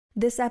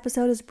This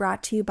episode is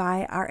brought to you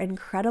by our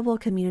incredible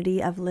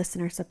community of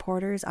listener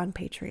supporters on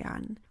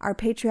Patreon. Our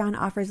Patreon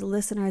offers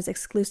listeners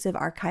exclusive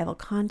archival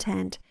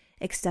content,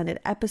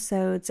 extended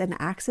episodes, and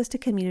access to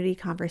community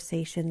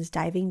conversations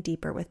diving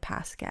deeper with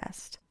past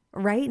guests.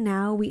 Right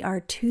now, we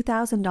are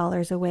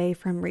 $2,000 away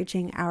from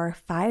reaching our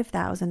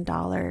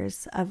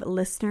 $5,000 of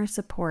listener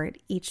support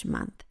each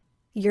month.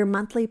 Your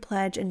monthly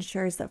pledge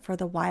ensures that For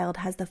the Wild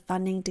has the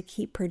funding to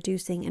keep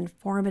producing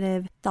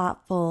informative,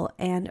 thoughtful,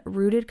 and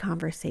rooted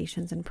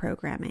conversations and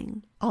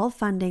programming. All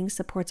funding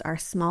supports our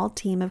small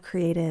team of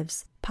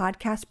creatives,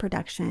 podcast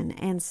production,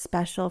 and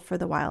special For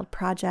the Wild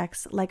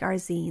projects like our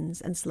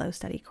zines and slow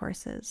study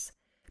courses.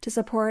 To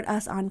support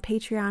us on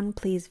Patreon,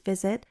 please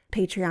visit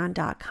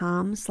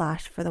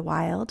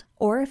patreon.com/forthewild.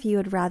 Or if you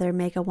would rather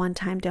make a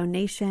one-time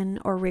donation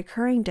or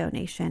recurring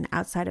donation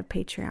outside of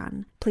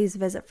Patreon, please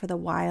visit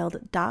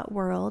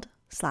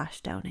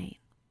forthewild.world/donate.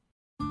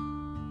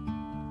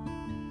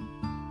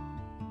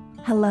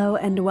 Hello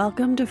and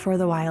welcome to For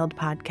the Wild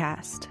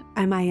podcast.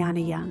 I'm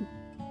Ayana Young.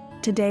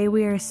 Today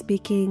we are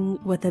speaking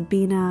with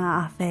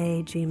Abena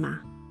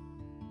Offeh-Gyimah.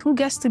 Who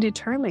gets to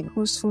determine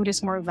whose food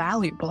is more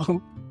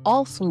valuable?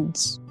 All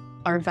foods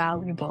are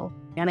valuable.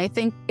 And I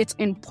think it's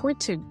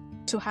important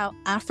to how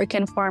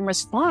African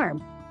farmers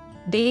farm.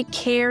 They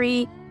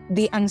carry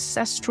the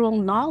ancestral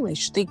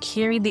knowledge. They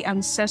carry the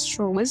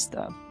ancestral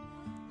wisdom.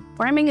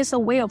 Farming is a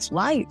way of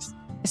life.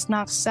 It's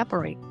not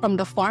separate from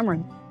the farmer.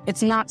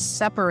 It's not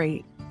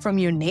separate from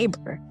your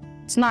neighbor.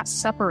 It's not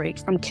separate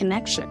from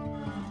connection.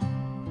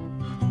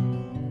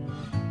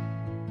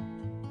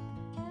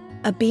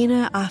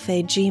 Abena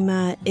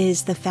Offeh-Gyimah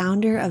is the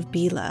founder of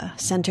BILA,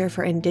 Center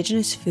for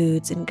Indigenous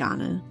Foods in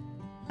Ghana,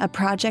 a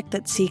project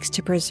that seeks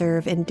to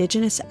preserve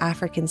indigenous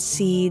African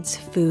seeds,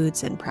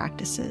 foods, and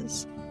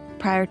practices.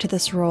 Prior to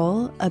this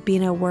role,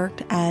 Abena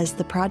worked as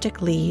the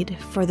project lead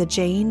for the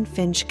Jane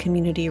Finch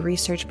Community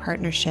Research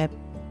Partnership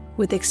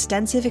with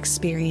extensive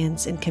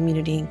experience in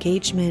community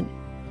engagement,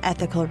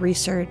 ethical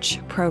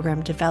research,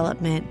 program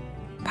development,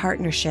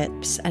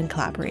 partnerships, and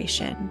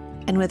collaboration,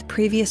 and with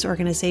previous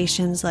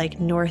organizations like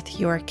North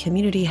York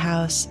Community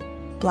House,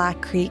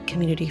 Black Creek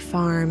Community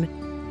Farm,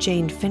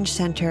 Jane Finch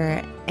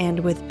Center, and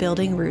with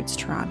Building Roots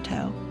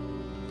Toronto.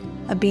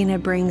 Abena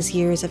brings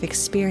years of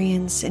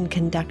experience in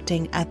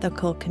conducting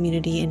ethical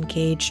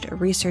community-engaged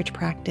research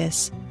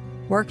practice,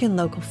 work in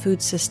local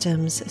food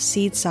systems,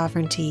 seed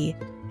sovereignty,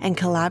 and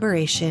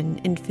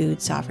collaboration in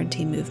food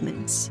sovereignty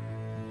movements.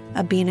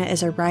 Abena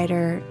is a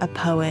writer, a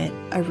poet,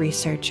 a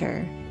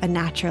researcher, a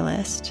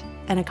naturalist,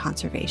 and a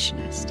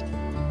conservationist.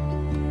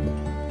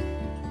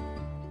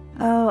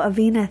 Oh,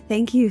 Abena,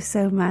 thank you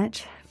so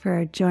much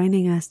for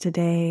joining us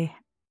today.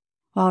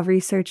 While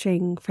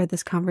researching for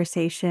this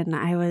conversation,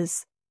 I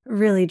was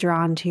really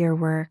drawn to your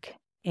work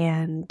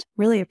and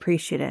really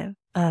appreciative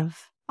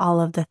of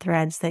all of the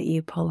threads that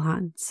you pull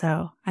on.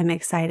 So I'm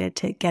excited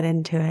to get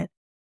into it.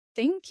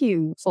 Thank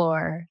you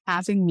for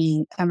having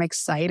me. I'm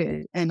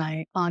excited, and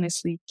I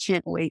honestly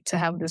can't wait to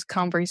have this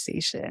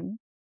conversation.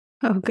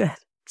 Oh, good.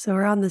 So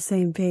we're on the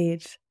same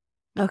page.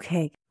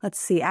 Okay, let's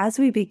see. As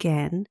we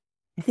begin,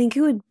 I think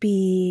it would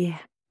be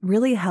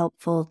really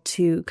helpful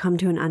to come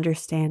to an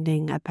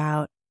understanding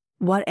about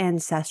what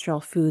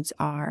ancestral foods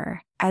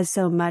are, as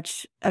so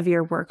much of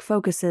your work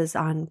focuses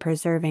on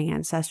preserving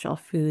ancestral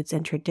foods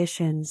and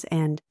traditions.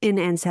 And in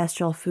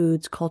Ancestral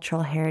Foods,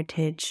 Cultural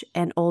Heritage,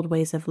 and Old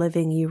Ways of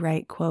Living, you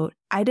write, quote,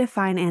 "I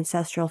define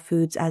ancestral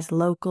foods as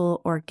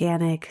local,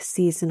 organic,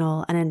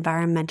 seasonal, and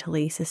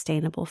environmentally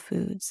sustainable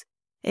foods,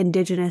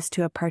 indigenous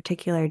to a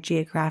particular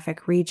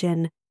geographic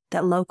region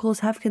that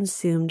locals have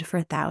consumed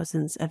for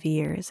thousands of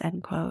years,"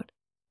 end quote.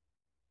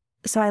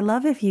 So I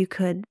love if you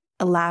could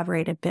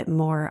elaborate a bit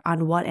more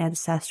on what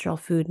ancestral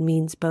food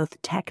means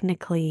both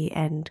technically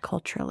and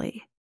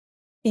culturally.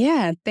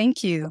 Yeah,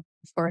 thank you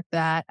for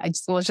that. It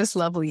was just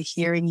lovely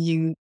hearing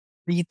you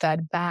read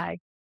that back.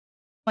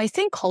 I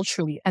think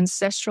culturally,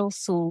 ancestral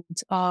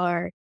foods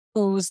are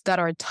foods that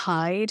are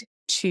tied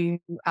to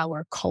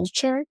our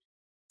culture,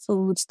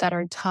 foods that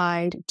are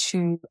tied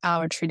to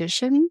our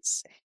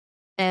traditions,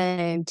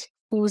 and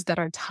foods that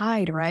are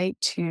tied, right,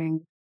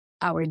 to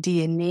our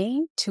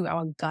DNA, to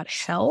our gut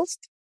health,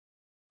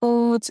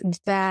 foods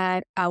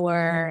that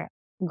our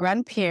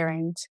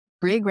grandparents,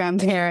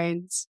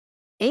 great-grandparents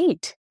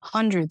ate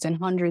hundreds and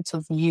hundreds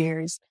of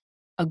years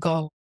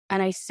ago.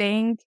 And I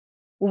think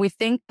when we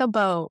think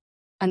about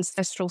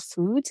ancestral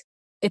food,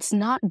 it's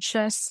not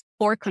just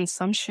for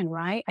consumption,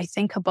 right? I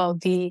think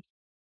about the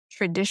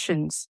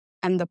traditions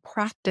and the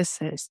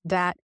practices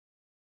that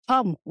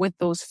come with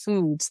those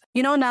foods.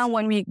 You know, now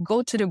when we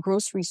go to the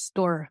grocery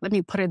store, let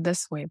me put it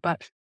this way,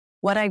 but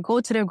when I go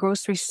to the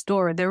grocery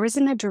store, there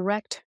isn't a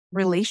direct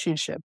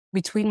relationship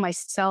between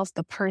myself,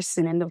 the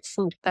person, and the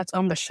food that's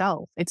on the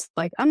shelf. It's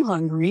like, I'm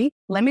hungry.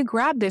 Let me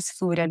grab this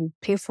food and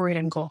pay for it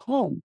and go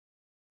home.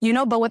 You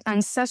know, but with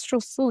ancestral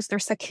foods,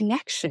 there's a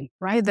connection,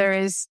 right? There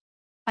is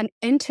an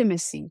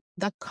intimacy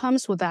that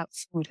comes with that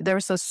food.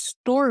 There's a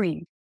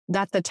story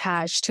that's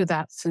attached to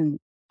that food.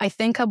 I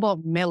think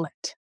about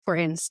millet, for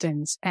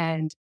instance,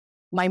 and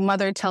My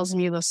mother tells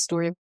me the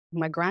story of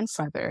my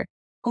grandfather,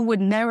 who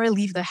would never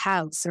leave the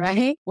house,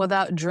 right,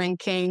 without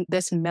drinking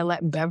this millet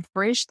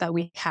beverage that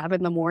we have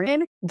in the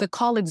morning. They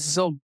call it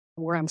zom,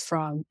 where I'm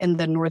from, in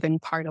the northern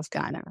part of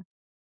Ghana.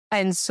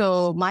 And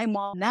so my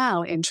mom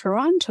now in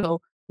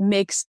Toronto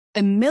makes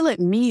a millet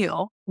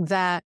meal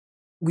that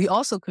we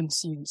also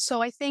consume.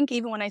 So I think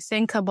even when I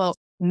think about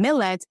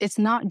millet, it's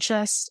not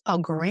just a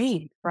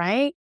grain,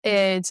 right?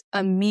 It's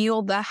a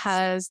meal that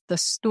has the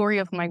story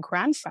of my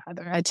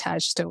grandfather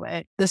attached to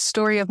it, the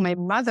story of my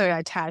mother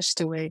attached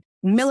to it.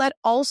 Millet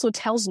also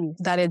tells me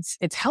that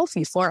it's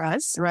healthy for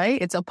us,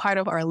 right? It's a part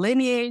of our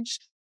lineage.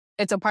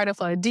 It's a part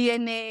of our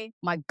DNA.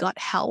 My gut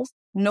health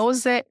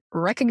knows it,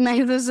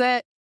 recognizes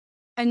it.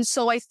 And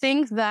so I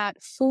think that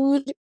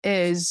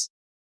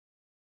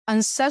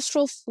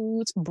ancestral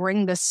foods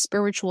bring the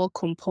spiritual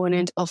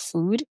component of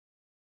food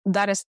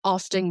that is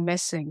often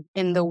missing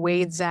in the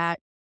way that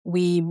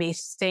we may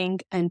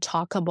think and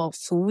talk about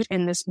food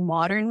in this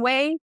modern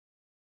way.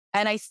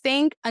 And I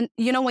think, when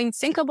you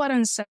think about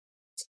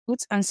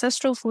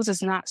ancestral foods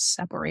is not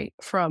separate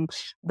from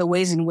the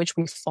ways in which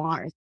we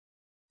farm,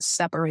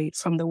 separate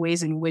from the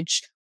ways in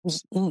which we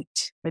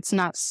eat. It's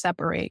not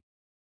separate.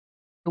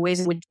 The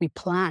ways in which we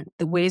plant,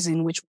 the ways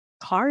in which we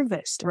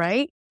harvest,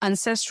 right?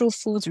 Ancestral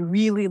foods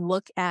really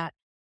look at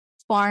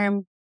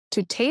farm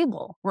to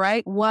table,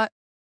 right?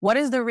 What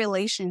is the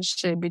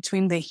relationship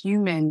between the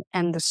human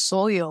and the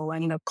soil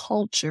and the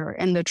culture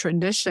and the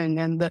tradition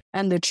and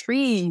the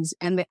trees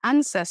and the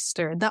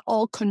ancestor that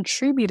all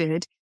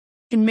contributed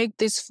to make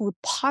this food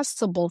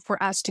possible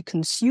for us to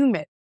consume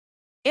it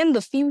in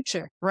the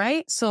future,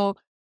 right? So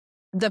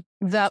the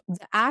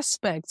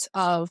aspects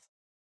of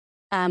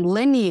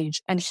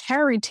lineage and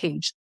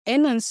heritage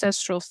in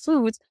ancestral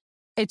foods,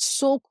 it's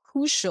so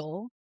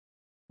crucial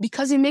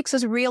because it makes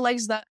us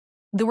realize that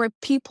there were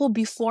people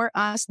before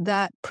us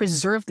that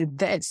preserved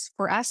this.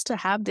 For us to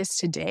have this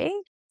today,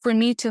 for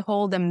me to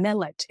hold a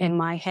millet in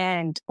my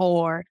hand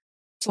or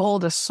to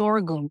hold a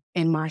sorghum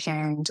in my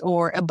hand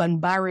or a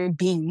banbari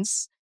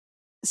beans,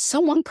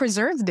 someone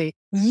preserved it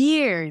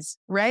years,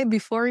 right,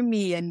 before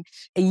me, and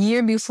a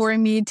year before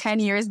me, 10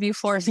 years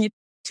before me,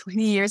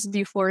 20 years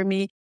before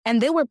me.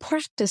 And they were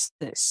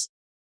practices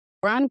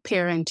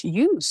grandparents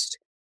used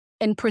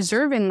in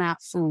preserving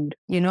that food,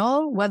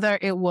 whether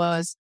it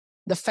was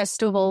the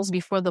festivals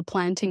before the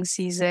planting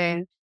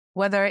season,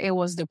 whether it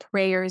was the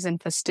prayers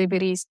and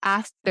festivities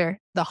after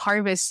the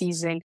harvest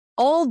season.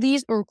 All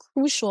these are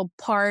crucial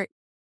part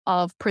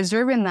of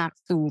preserving that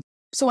food.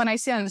 So when I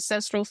say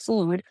ancestral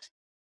food,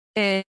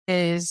 it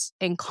is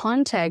in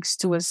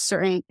context to a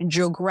certain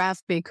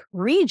geographic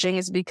region,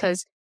 is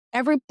because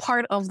every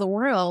part of the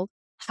world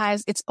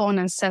has its own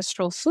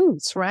ancestral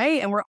foods,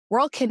 right? And we're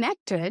all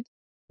connected,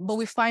 but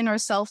we find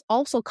ourselves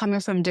also coming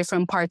from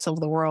different parts of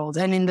the world.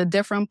 And in the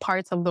different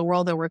parts of the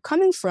world that we're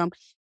coming from,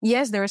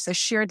 yes, there is a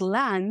shared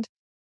land.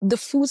 The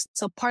foods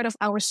are part of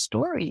our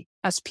story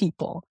as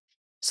people.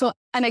 So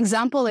an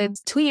example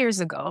is 2 years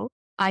ago,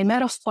 I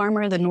met a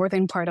farmer in the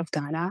northern part of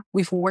Ghana.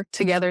 We've worked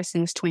together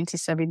since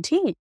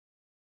 2017.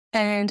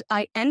 And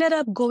I ended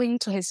up going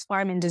to his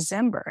farm in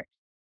December.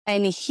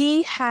 And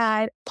he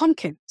had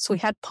pumpkin. So he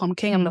had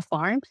pumpkin on the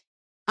farm.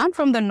 I'm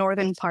from the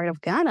northern part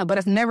of Ghana, but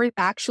I've never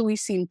actually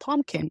seen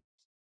pumpkin.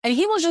 And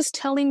he was just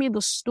telling me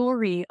the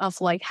story of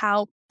like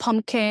how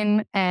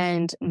pumpkin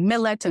and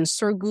millet and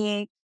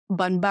sorghum,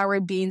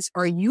 banbari beans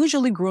are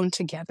usually grown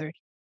together.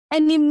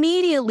 And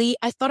immediately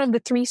I thought of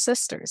the three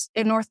sisters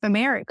in North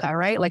America,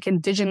 right? Like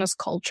indigenous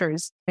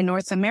cultures in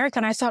North America.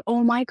 And I thought,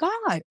 oh my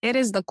God, it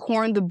is the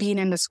corn, the bean,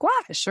 and the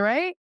squash,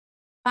 right?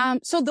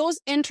 So those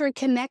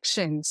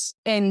interconnections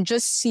and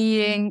just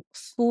seeing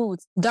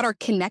foods that are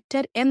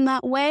connected in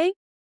that way.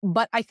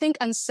 But I think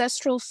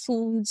ancestral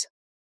foods,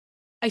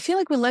 I feel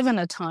like we live in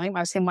a time,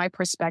 I say my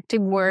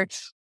perspective, where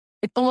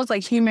it's almost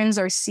like humans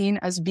are seen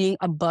as being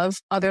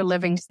above other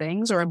living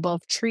things or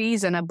above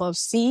trees and above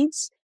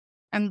seeds.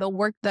 And the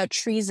work that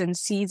trees and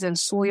seeds and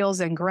soils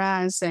and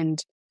grass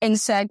and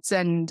insects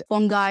and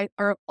fungi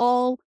are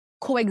all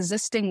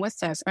coexisting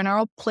with us and are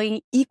all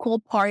playing equal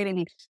part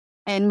in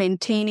and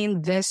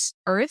maintaining this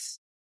earth.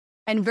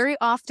 And very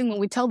often when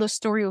we tell the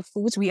story of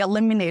foods, we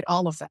eliminate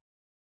all of that.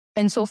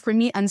 And so for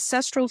me,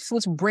 ancestral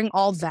foods bring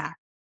all that.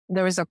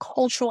 There is a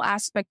cultural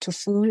aspect to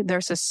food.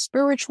 There's a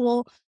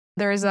spiritual,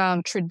 there's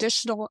a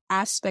traditional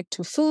aspect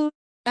to food.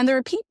 And there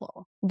are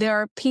people. There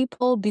are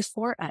people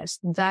before us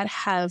that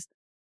have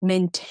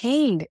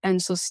maintained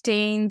and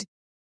sustained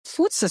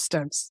food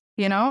systems,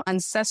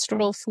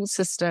 ancestral food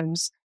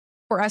systems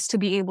for us to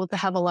be able to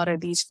have a lot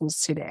of these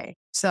foods today.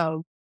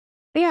 So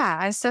yeah,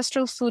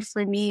 ancestral food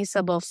for me is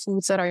about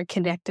foods that are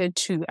connected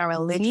to our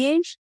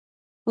lineage,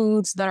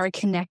 foods that are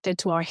connected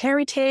to our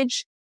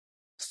heritage,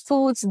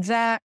 foods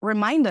that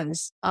remind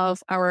us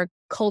of our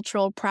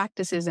cultural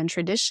practices and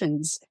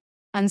traditions.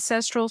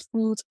 Ancestral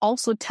foods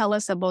also tell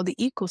us about the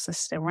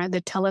ecosystem, right?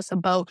 They tell us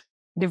about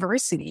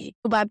diversity.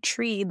 A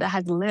tree that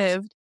has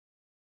lived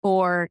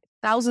for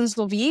thousands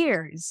of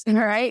years,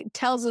 right?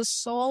 Tells us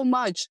so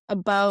much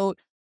about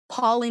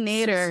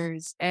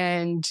pollinators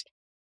and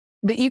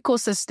the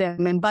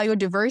ecosystem and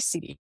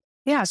biodiversity.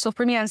 Yeah. So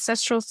for me,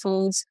 ancestral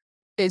foods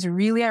is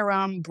really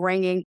around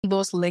bringing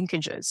those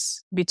linkages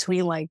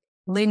between like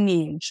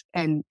lineage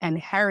and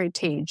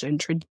heritage and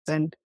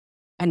tradition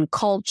and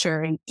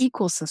culture and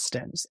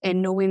ecosystems,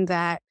 and knowing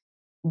that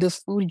the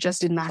food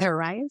just did not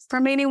arrive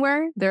from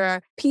anywhere. There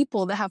are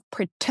people that have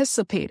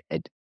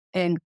participated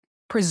in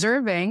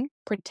preserving,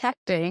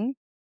 protecting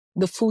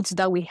the foods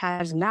that we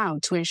have now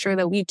to ensure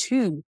that we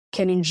too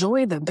can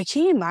enjoy them. But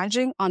can you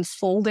imagine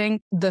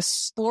unfolding the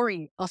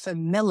story of a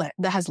millet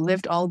that has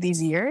lived all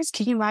these years?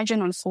 Can you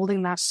imagine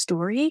unfolding that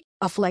story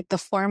of like the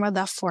farmer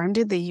that farmed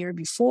it the year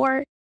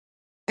before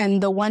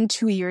and the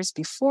 2 years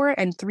before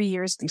and 3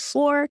 years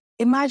before?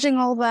 Imagine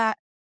all that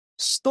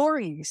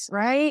stories,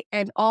 right?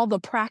 And all the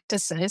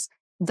practices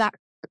that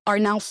are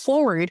now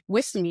forward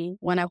with me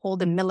when I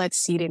hold a millet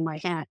seed in my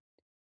hand.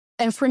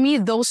 And for me,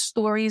 those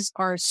stories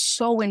are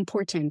so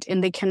important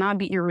and they cannot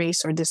be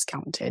erased or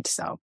discounted.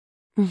 So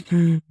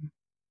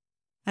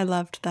I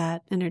loved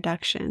that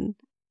introduction.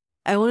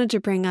 I wanted to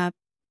bring up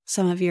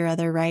some of your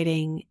other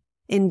writing.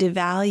 In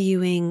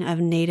Devaluing of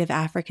Native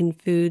African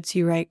Foods,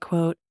 you write,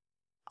 quote,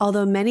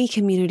 although many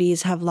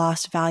communities have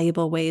lost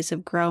valuable ways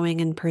of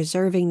growing and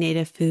preserving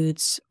native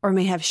foods, or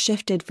may have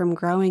shifted from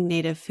growing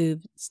native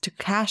foods to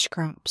cash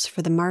crops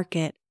for the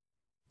market,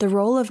 the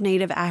role of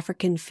native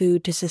African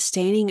food to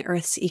sustaining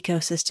Earth's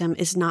ecosystem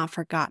is not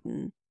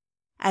forgotten.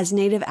 As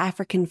native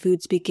African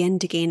foods begin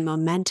to gain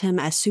momentum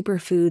as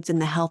superfoods in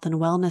the health and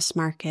wellness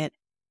market,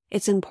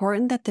 it's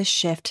important that the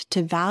shift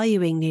to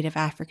valuing native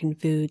African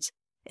foods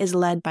is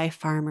led by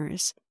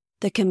farmers,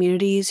 the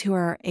communities who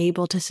are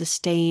able to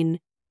sustain,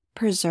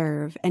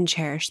 preserve, and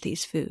cherish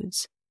these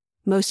foods.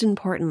 Most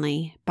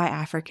importantly, by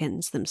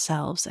Africans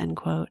themselves, end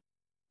quote.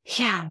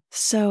 Yeah,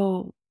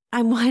 so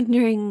I'm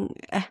wondering,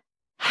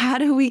 how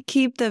do we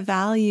keep the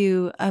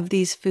value of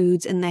these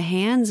foods in the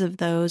hands of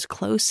those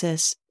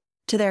closest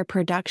to their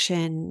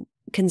production,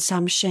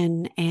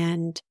 consumption,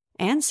 and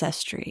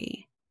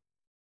ancestry?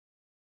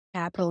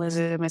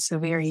 Capitalism is a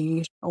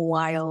very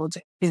wild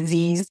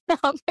disease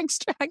of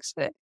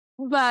extraction.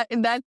 But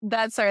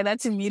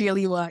that's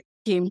immediately what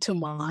came to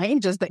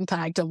mind, just the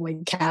impact of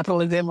like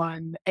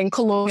capitalism and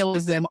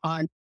colonialism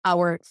on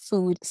our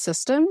food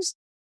systems.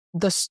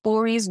 The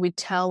stories we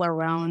tell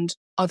around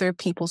other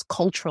people's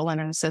cultural and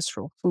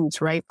ancestral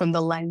foods, right? From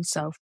the lens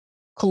of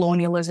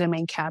colonialism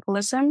and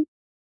capitalism.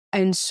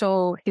 And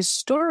so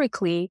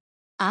historically,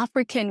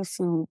 African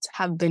foods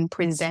have been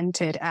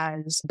presented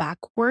as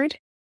backward,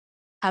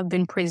 have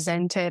been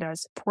presented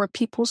as poor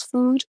people's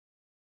food,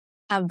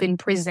 have been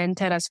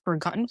presented as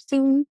forgotten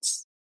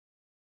foods,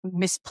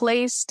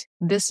 misplaced,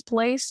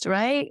 displaced,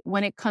 right?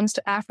 When it comes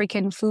to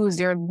African foods,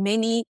 there are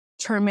many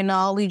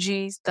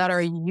terminologies that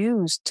are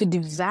used to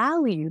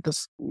devalue the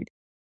food.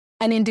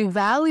 And in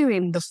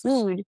devaluing the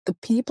food, the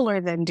people are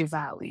then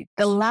devalued.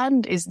 The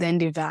land is then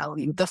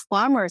devalued. The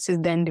farmers is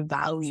then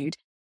devalued.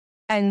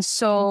 And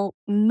so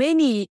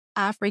many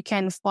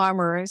African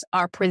farmers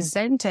are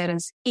presented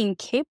as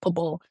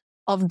incapable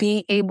of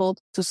being able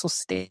to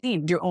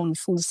sustain their own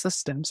food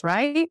systems,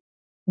 right?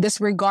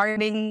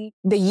 Disregarding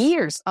the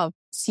years of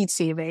seed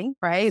saving,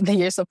 right? The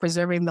years of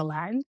preserving the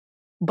land.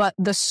 But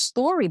the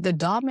story, the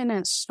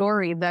dominant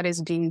story that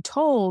is being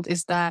told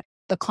is that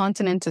the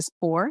continent is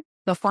poor,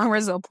 the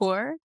farmers are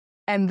poor,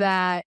 and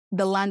that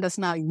the land does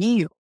not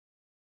yield.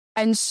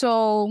 And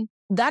so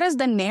that is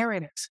the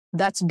narrative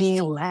that's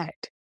being led.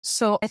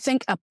 So I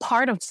think a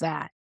part of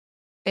that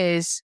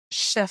is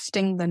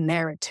shifting the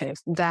narrative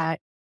that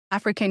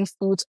African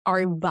foods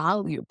are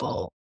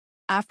valuable.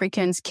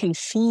 Africans can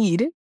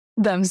feed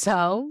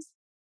themselves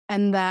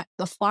and that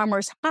the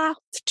farmers have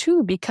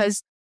to,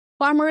 because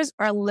farmers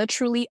are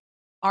literally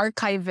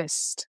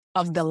archivists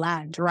of the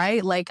land,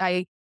 right? Like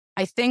I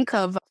think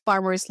of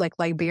farmers like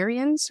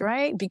Liberians,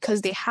 right?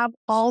 Because they have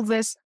all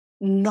this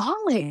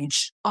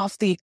knowledge of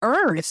the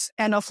earth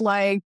and of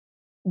like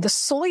the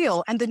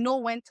soil, and they know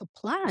when to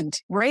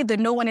plant, right? They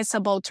know when it's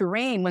about to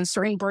rain, when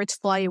certain birds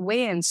fly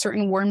away and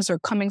certain worms are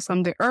coming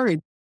from the earth.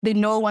 They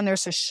know when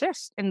there's a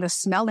shift in the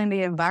smell in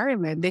the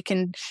environment. They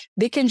can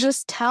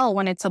just tell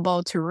when it's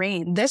about to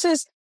rain. This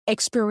is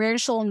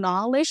experiential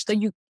knowledge that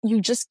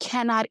you just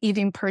cannot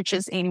even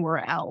purchase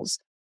anywhere else.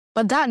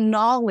 But that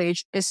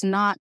knowledge is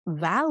not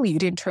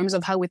valued in terms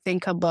of how we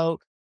think about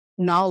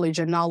knowledge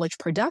and knowledge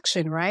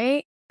production,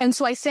 right? And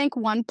so I think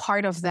one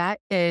part of that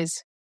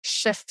is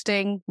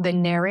shifting the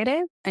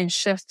narrative and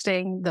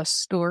shifting the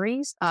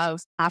stories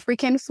of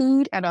African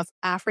food and of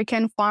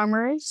African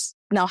farmers.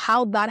 Now,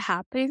 how that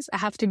happens, I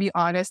have to be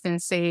honest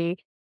and say,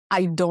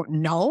 I don't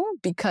know,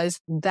 because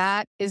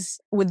that is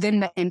within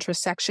the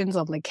intersections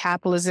of like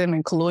capitalism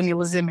and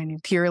colonialism and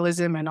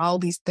imperialism and all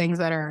these things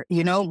that are,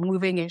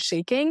 moving and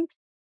shaking.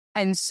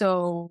 And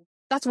so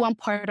that's one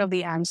part of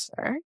the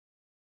answer.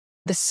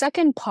 The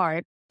second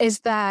part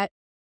is that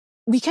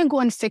we can go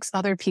and fix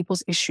other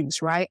people's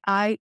issues, right?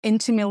 I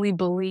intimately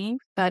believe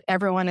that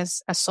everyone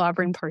is a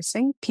sovereign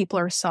person. People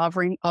are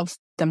sovereign of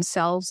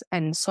themselves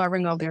and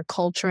sovereign of their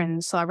culture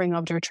and sovereign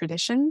of their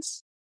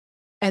traditions.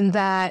 And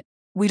that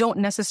we don't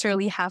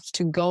necessarily have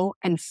to go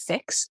and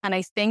fix. And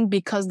I think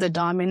because the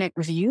dominant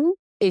view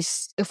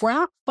is if we're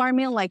not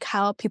farming like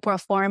how people are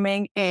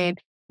farming in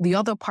the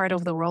other part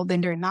of the world,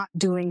 then they're not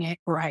doing it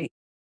right.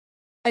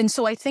 And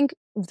so I think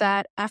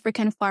that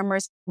African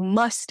farmers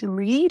must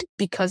lead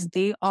because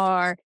they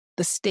are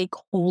the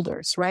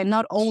stakeholders, right?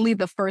 Not only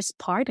the first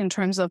part in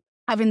terms of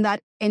having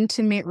that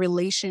intimate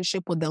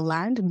relationship with the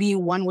land,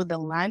 being one with the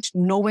land,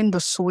 knowing the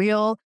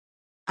soil,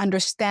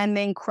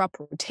 understanding crop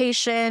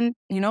rotation,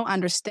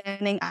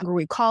 understanding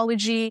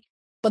agroecology.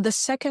 But the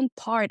second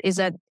part is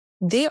that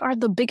they are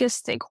the biggest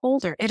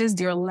stakeholder. It is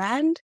their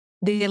land.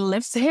 They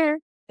live there.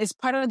 It's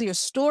part of their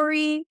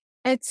story.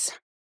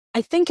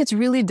 I think it's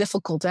really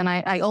difficult. And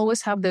I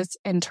always have this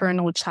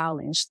internal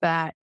challenge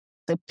that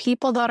the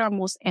people that are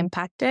most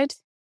impacted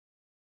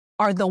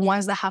are the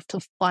ones that have to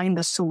find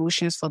the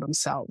solutions for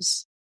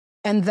themselves.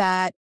 And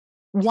that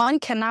one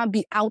cannot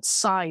be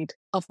outside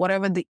of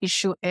whatever the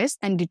issue is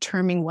and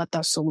determine what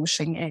the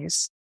solution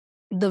is.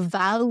 The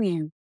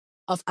value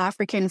of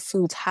African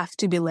foods have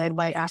to be led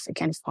by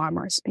African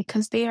farmers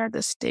because they are the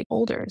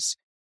stakeholders.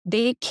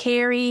 They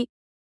carry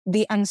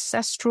the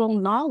ancestral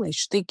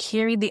knowledge. They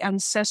carry the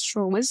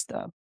ancestral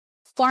wisdom.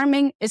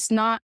 Farming is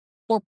not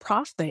for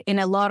profit in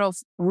a lot of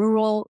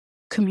rural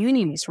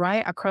communities,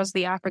 right? Across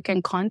the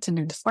African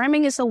continent.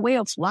 Farming is a way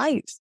of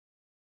life.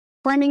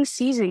 Farming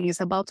season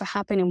is about to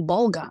happen in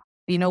Bolga,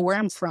 where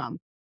I'm from.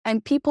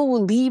 And people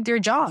will leave their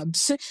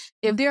jobs.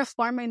 If they're a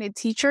farmer and a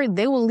teacher,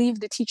 they will leave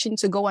the teaching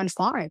to go and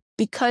farm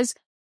because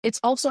it's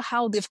also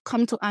how they've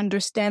come to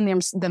understand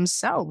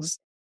themselves.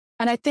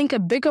 And I think a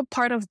bigger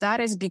part of that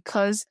is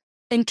because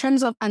in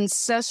terms of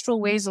ancestral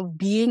ways of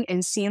being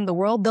and seeing the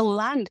world, the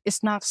land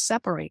is not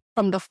separate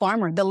from the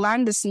farmer. The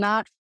land is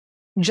not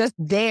just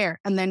there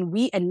and then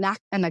we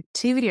enact an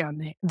activity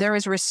on it. There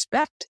is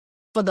respect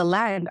for the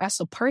land as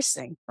a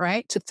person,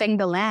 right? To thank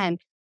the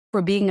land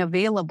for being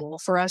available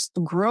for us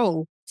to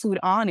grow food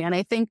on it. And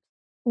I think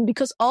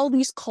because all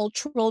these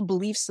cultural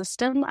belief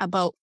systems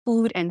about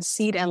food and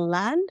seed and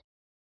land,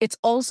 it's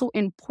also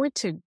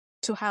important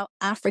to how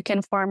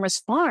African farmers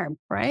farm,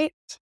 right?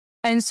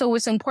 And so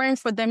it's important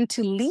for them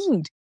to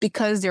lead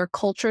because their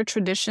culture,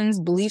 traditions,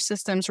 belief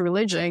systems,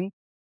 religion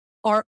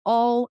are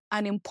all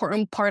an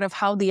important part of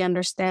how they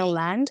understand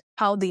land,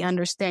 how they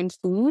understand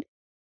food,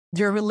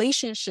 their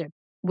relationship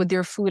with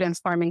their food and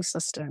farming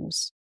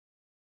systems.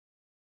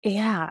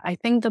 Yeah, I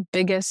think the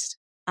biggest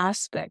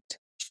aspect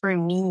for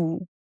me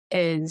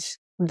is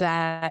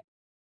that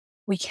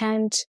we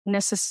can't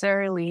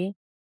necessarily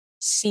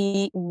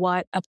see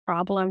what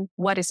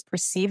is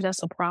perceived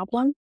as a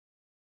problem.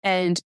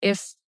 And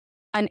if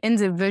an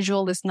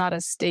individual is not a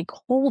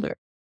stakeholder,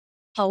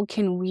 how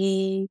can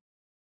we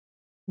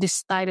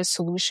decide a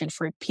solution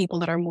for people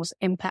that are most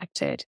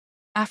impacted?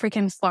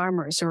 African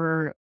farmers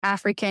or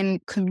African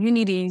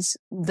communities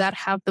that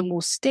have the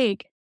most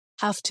stake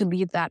have to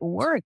lead that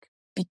work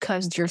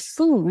because their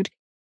food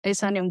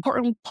is an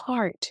important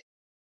part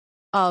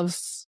of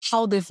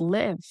how they've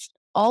lived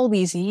all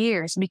these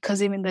years,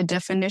 because even the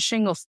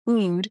definition of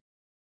food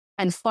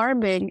and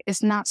farming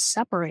is not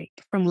separate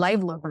from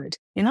livelihood.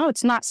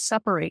 It's not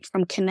separate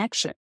from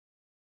connection.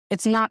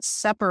 It's not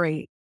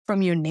separate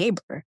from your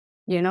neighbor.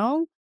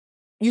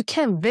 You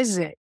can't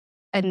visit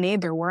a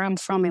neighbor where I'm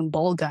from in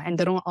Bolga and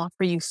they don't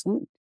offer you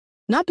food.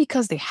 Not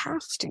because they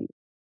have to,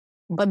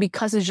 but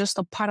because it's just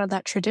a part of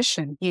that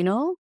tradition,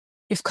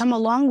 You've come a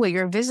long way.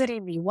 You're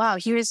visiting me. Wow,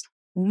 here's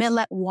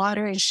millet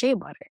water and shea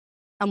butter.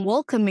 I'm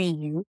welcoming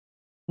you,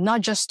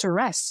 not just to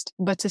rest,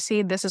 but to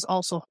say this is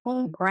also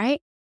home, right?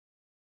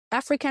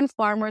 African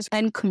farmers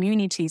and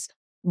communities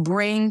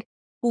bring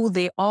who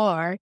they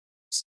are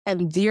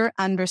and their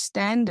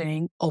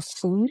understanding of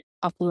food,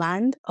 of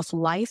land, of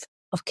life,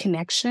 of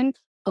connection,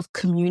 of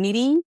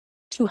community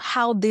to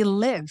how they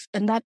live.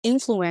 And that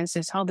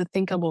influences how they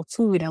think about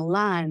food and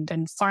land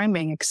and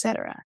farming,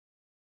 etc.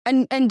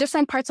 And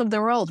different parts of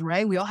the world,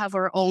 right? We all have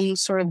our own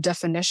sort of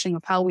definition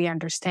of how we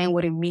understand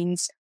what it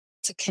means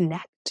to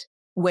connect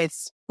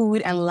with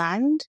food and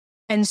land.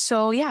 And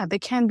so, yeah, there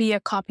can be a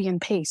copy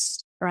and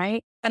paste,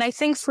 right? And I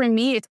think for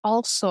me, it's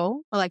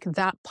also like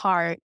that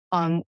part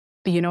on,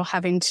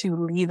 having to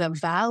lead the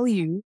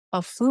value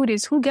of food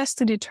is who gets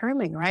to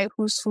determine, right?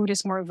 Whose food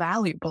is more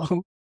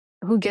valuable?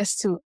 Who gets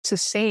to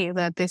say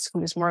that this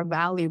food is more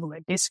valuable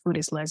and this food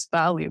is less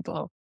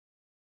valuable?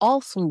 All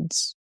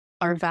foods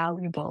are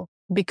valuable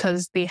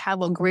because they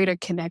have a greater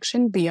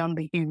connection beyond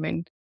the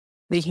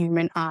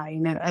human eye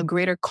and a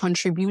greater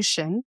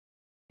contribution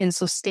in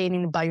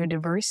sustaining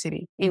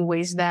biodiversity in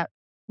ways that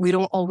we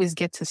don't always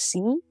get to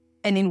see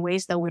and in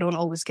ways that we don't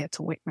always get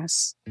to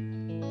witness.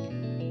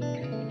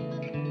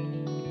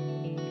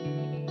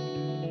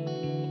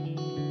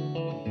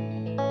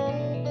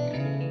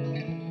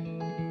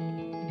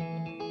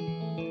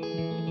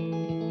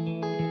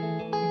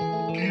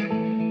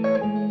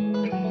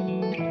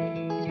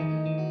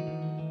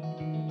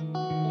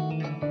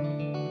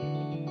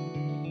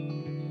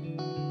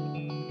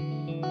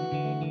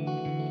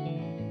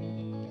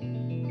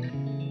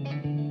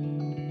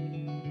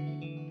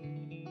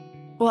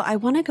 Well, I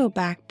want to go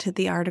back to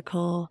the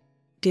article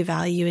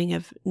devaluing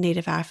of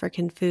Native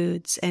African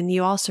foods. And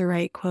you also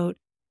write, quote,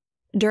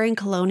 during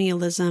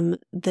colonialism,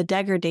 the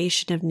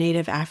degradation of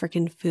Native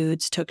African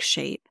foods took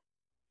shape.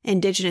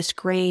 Indigenous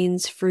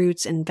grains,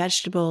 fruits, and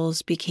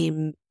vegetables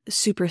became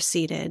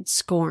superseded,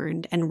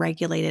 scorned, and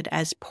regulated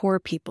as poor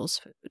people's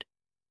food.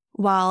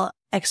 While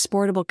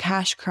exportable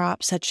cash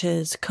crops such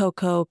as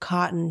cocoa,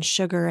 cotton,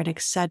 sugar, and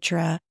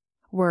etc.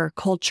 were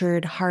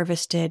cultured,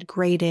 harvested,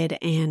 graded,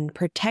 and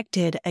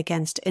protected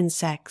against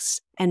insects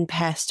and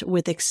pests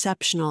with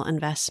exceptional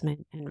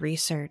investment and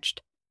research,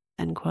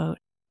 end quote.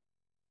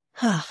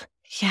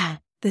 Yeah,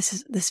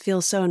 this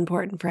feels so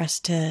important for us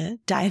to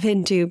dive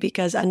into,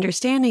 because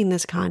understanding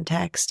this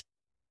context,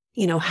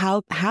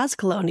 how has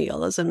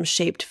colonialism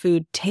shaped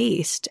food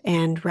taste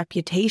and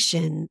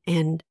reputation,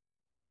 and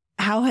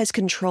how has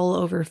control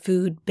over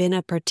food been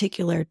a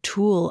particular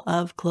tool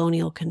of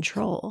colonial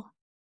control?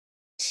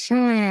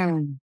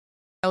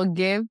 I'll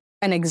give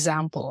an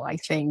example, I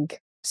think.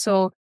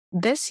 So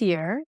this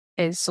year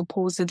is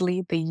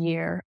supposedly the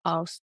year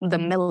of the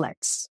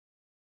millets.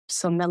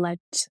 So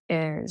millet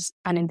is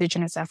an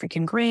indigenous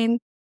African grain.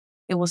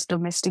 It was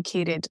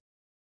domesticated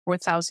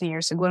 4,000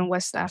 years ago in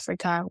West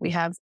Africa. We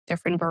have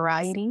different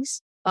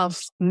varieties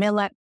of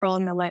millet,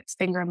 pearl millet,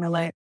 finger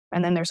millet,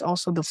 and then there's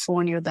also the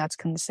fonio that's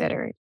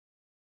considered.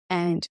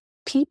 And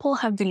people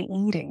have been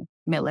eating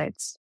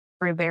millets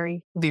for a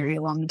very, very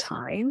long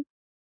time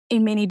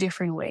in many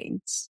different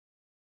ways.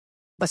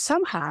 But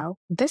somehow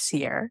this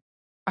year,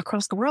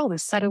 across the world,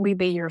 is suddenly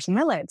the year of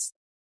millets.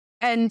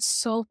 And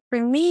so for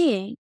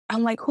me,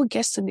 I'm like, who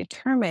gets to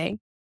determine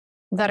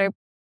that a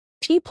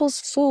people's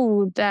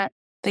food that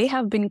they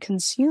have been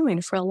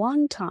consuming for a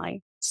long time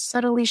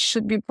suddenly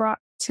should be brought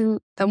to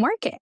the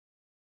market?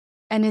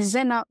 And is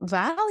it not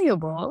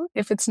valuable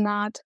if it's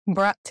not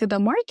brought to the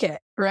market,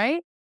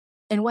 right?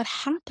 And what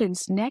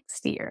happens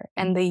next year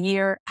and the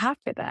year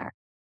after that?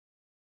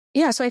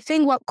 Yeah, so I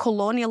think what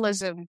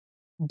colonialism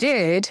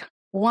did,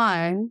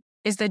 one,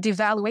 is the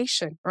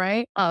devaluation,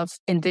 right, of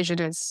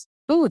indigenous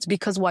foods,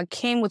 because what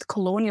came with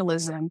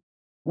colonialism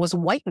was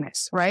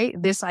whiteness, right?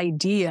 This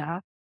idea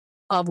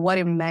of what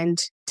it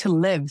meant to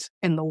live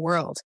in the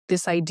world,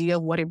 this idea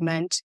of what it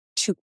meant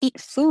to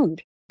eat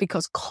food,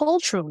 because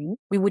culturally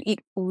we would eat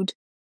food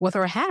with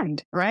our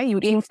hand, right? You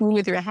would eat food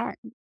with your hand,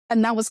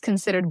 and that was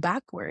considered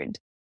backward.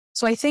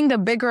 So I think the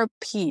bigger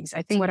piece,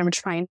 I think what I'm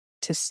trying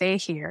to say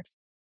here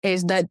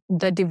is that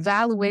the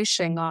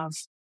devaluation of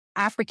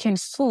African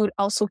food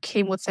also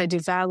came with a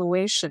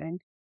devaluation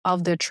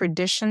of the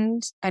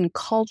traditions and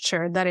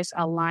culture that is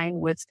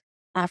aligned with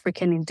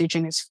African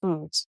indigenous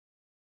foods.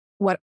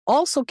 What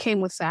also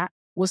came with that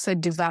was a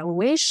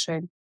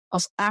devaluation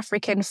of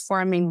African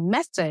farming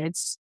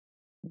methods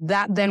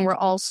that then were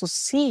also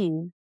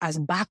seen as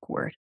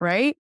backward,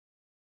 right?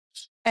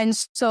 And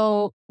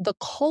so the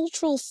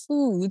cultural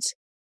foods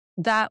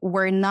that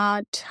were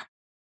not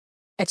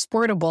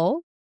exportable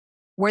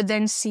were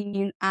then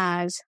seen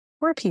as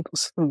poor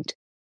people's food,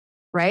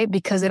 right?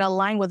 Because it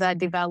aligned with that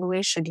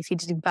devaluation. If you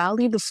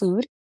devalue the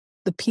food,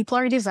 the people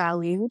are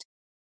devalued.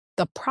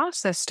 The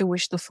process to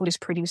which the food is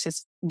produced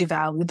is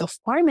devalued. The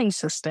farming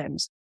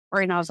systems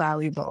are not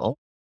valuable.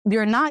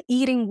 You're not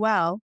eating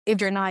well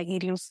if you're not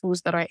eating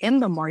foods that are in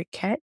the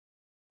market.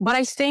 But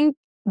I think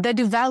the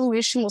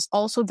devaluation was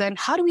also then,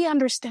 how do we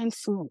understand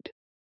food,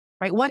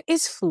 right? What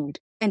is food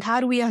and how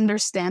do we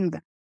understand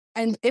that?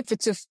 And if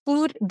it's a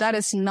food that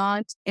is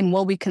not in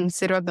what we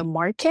consider the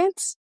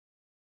markets,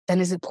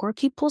 then is it poor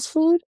people's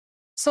food?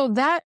 So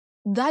that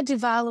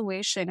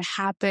devaluation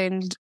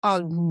happened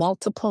on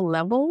multiple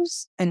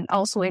levels and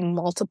also in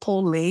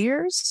multiple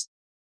layers.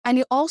 And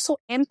it also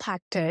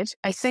impacted,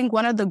 I think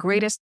one of the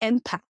greatest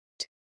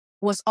impact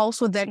was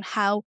also then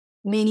how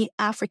many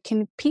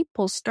African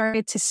people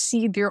started to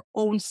see their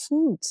own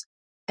foods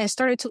and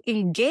started to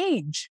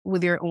engage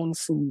with their own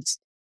foods.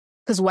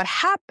 Because what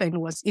happened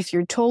was, if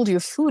you're told your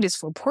food is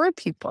for poor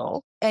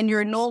people and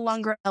you're no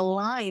longer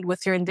aligned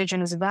with your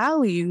indigenous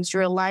values,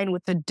 you're aligned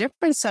with a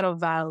different set of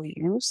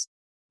values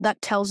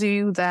that tells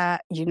you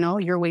that,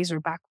 your ways are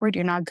backward,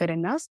 you're not good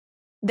enough,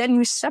 then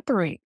you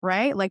separate,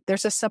 right? Like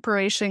there's a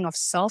separation of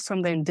self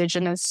from the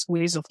indigenous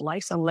ways of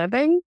life and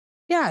living.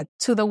 Yeah,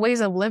 to the ways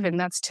of living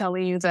that's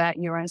telling you that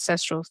your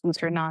ancestral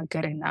foods are not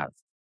good enough.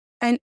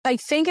 And I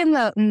think in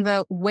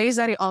the ways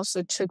that it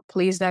also took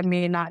place that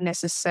may not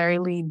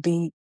necessarily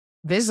be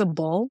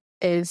visible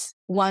is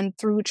one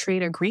through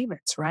trade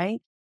agreements,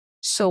 right?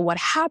 So what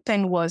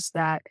happened was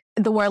that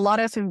there were a lot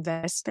of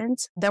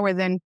investments that were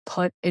then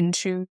put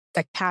into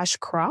the cash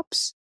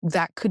crops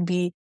that could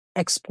be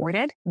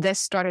exported. This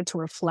started to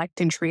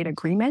reflect in trade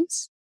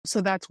agreements.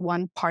 So that's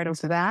one part of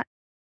that.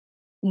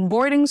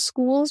 Boarding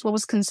schools, what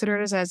was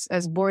considered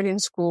as boarding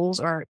schools,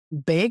 are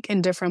big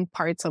in different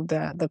parts of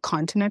the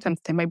continent. And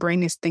my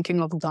brain is thinking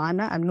of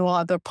Ghana, and no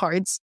other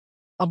parts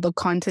of the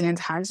continent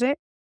has it.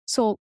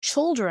 So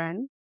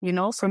children,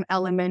 from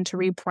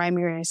elementary,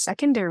 primary, and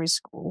secondary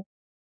school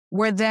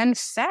were then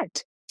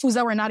fed foods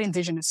that were not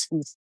indigenous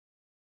foods.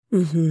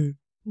 Mm-hmm.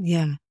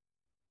 Yeah.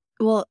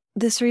 Well,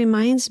 This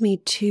reminds me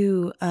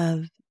too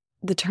of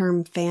the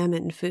term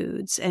famine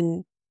foods.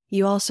 And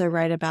you also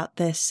write about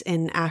this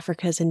in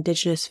Africa's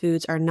Indigenous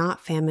Foods Are Not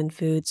Famine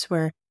Foods,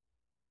 where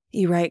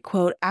you write,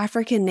 quote,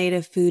 African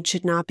native food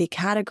should not be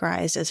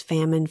categorized as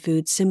famine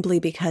foods simply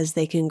because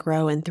they can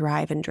grow and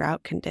thrive in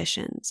drought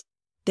conditions.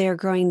 They are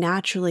growing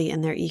naturally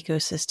in their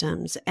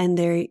ecosystems, and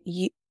their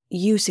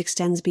use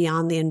extends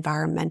beyond the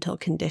environmental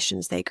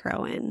conditions they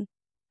grow in.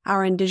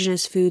 Our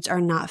indigenous foods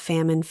are not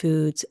famine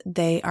foods.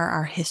 They are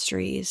our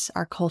histories,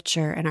 our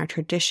culture, and our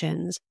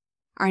traditions.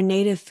 Our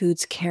native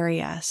foods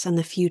carry us and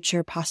the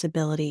future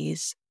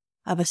possibilities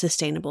of a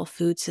sustainable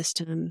food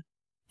system,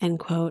 end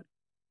quote.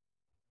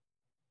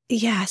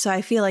 Yeah, so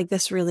I feel like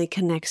this really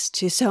connects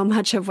to so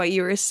much of what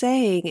you were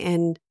saying.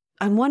 And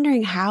I'm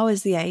wondering, how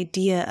is the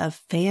idea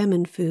of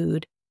famine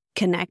food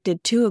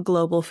connected to a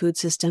global food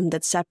system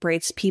that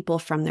separates people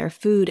from their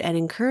food and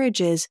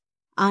encourages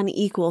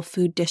unequal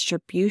food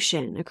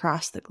distribution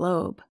across the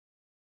globe?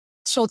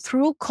 So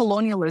through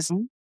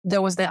colonialism,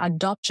 there was the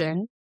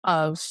adoption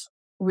of,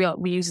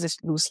 we use this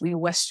loosely,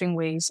 Western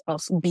ways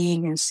of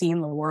being and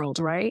seeing the world,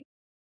 right?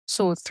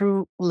 So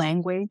through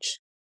language,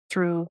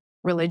 through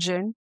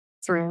religion,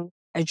 through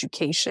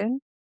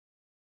education.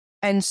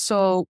 And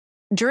so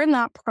during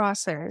that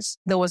process,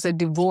 there was a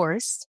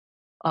divorce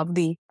of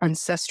the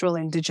ancestral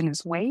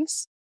indigenous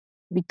ways,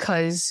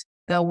 because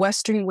the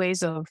Western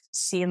ways of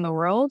seeing the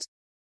world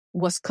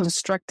was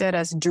constructed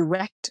as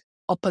direct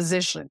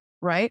opposition,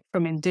 right,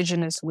 from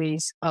indigenous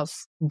ways of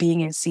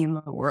being and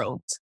seeing the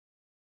world.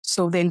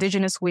 So the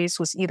indigenous ways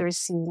was either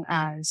seen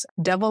as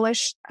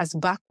devilish, as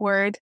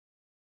backward.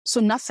 So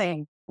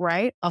nothing,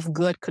 right, of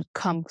good could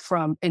come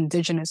from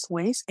indigenous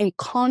ways, in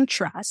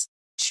contrast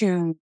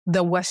to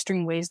the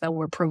Western ways that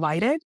were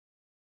provided.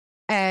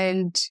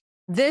 And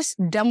this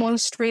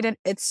demonstrated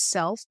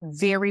itself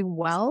very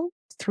well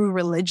through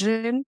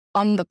religion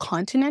on the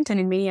continent, and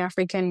in many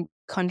African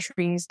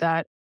countries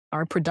that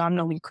are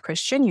predominantly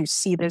Christian, you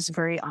see this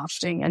very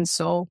often. And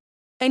so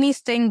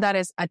anything that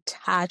is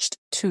attached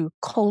to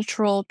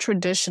cultural,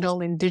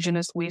 traditional,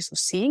 indigenous ways of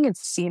seeing,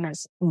 it's seen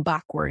as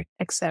backward,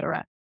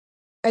 etc.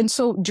 And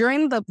so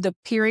during the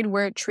period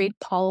where trade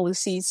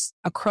policies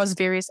across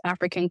various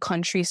African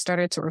countries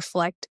started to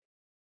reflect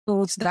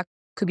foods that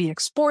could be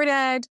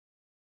exported,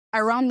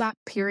 around that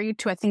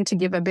period, I think to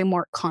give a bit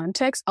more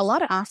context, a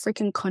lot of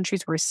African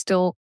countries were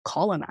still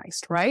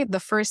colonized, right? The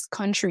first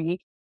country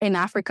in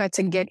Africa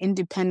to get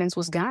independence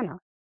was Ghana.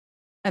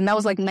 And that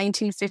was like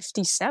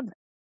 1957.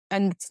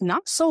 And it's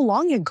not so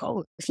long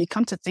ago, if you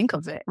come to think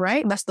of it,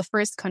 right? That's the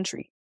first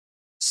country.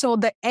 So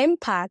the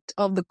impact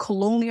of the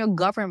colonial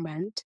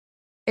government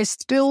is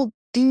still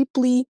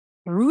deeply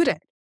rooted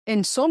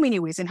in so many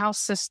ways in how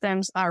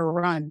systems are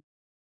run.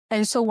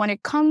 And so when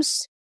it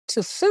comes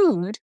to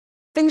food,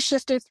 things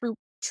shifted through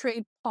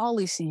trade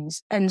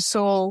policies. And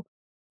so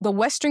the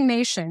Western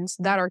nations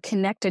that are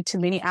connected to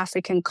many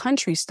African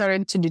countries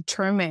started to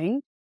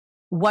determine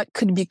what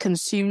could be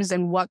consumed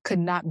and what could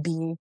not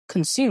be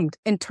consumed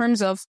in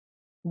terms of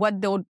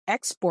what they would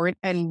export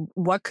and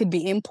what could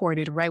be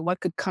imported, right? What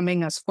could come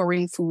in as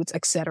foreign foods,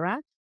 etc.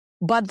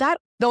 But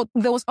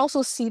there was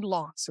also seed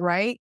loss,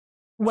 right?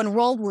 When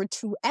World War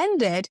II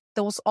ended,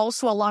 there was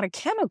also a lot of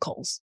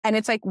chemicals. And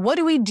it's like, what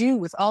do we do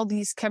with all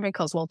these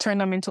chemicals? Well, turn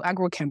them into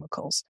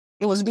agrochemicals.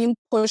 It was being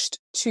pushed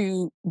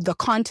to the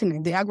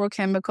continent, the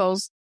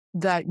agrochemicals,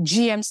 the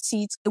GM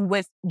seeds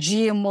with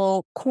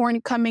GMO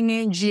corn coming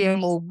in,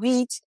 GMO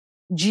wheat,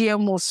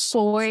 GMO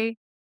soy.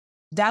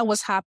 That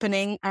was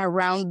happening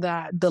around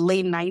the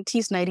late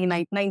 90s,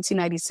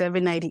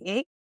 1997,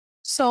 98.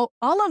 So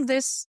all of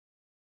this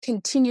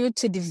continued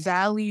to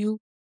devalue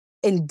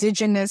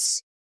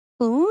indigenous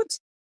foods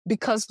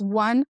because,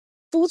 one,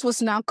 foods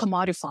was now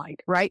commodified,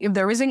 right? If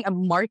there isn't a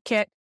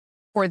market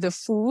for the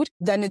food,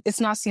 then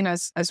it's not seen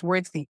as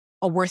worthy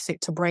or worth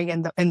it to bring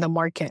in the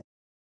market.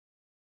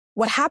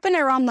 What happened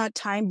around that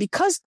time,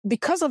 because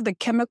of the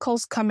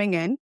chemicals coming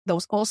in, there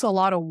was also a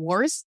lot of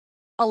wars.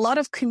 A lot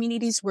of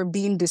communities were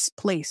being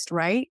displaced,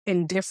 right,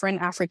 in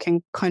different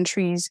African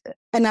countries.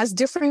 And as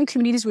different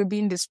communities were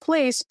being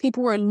displaced,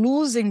 people were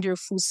losing their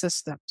food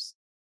systems.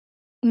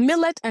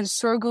 Millet and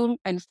sorghum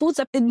and foods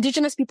that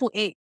indigenous people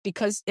ate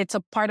because it's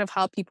a part of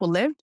how people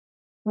lived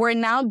were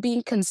now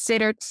being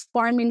considered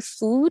farming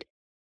food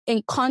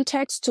in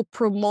context to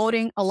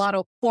promoting a lot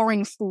of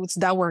foreign foods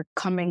that were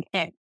coming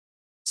in.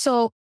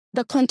 So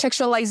the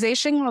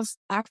contextualization of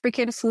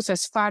African foods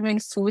as farming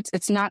foods,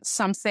 it's not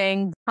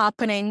something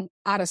happening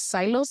out of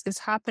silos. It's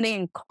happening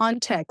in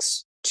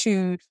context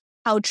to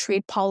how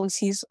trade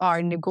policies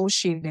are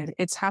negotiated.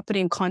 It's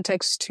happening in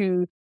context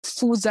to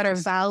foods that are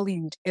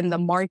valued in the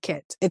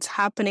market. It's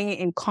happening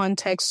in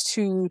context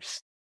to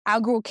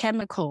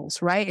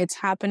agrochemicals, right? It's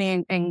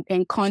happening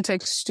in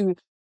context to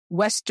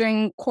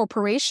Western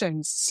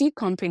corporations, seed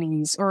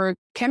companies, or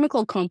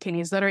chemical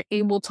companies that are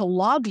able to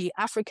lobby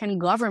African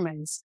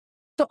governments.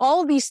 So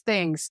all these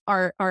things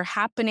are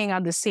happening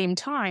at the same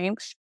time.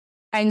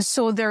 And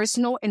so there is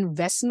no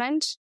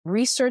investment,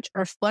 research,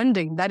 or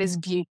funding that is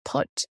being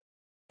put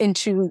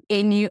into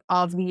any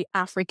of the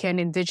African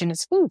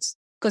indigenous foods,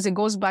 because it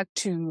goes back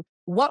to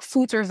what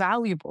foods are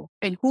valuable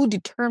and who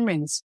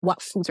determines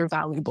what foods are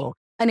valuable.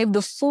 And if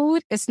the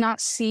food is not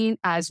seen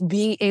as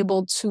being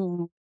able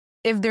to,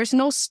 if there's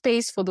no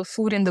space for the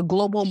food in the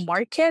global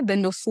market,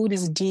 then the food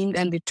is deemed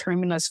and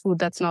determined as food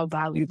that's not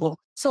valuable.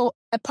 So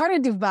a part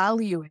of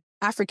devaluing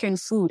African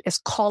food is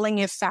calling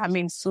it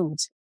famine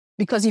foods.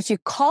 Because if you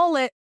call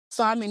it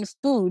famine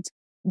foods,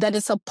 that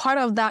is a part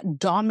of that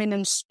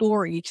dominant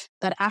story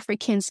that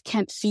Africans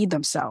can't feed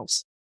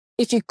themselves.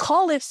 If you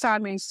call it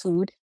famine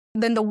food,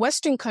 then the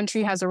Western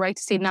country has a right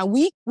to say, now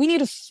we need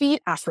to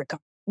feed Africa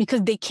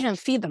because they can't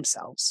feed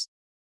themselves.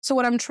 So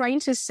what I'm trying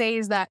to say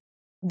is that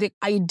the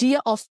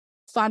idea of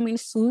famine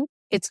food,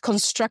 it's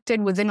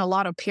constructed within a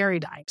lot of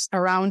paradigms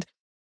around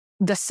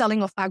the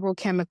selling of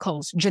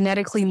agrochemicals,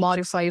 genetically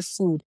modified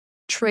food,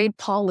 trade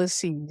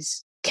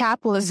policies,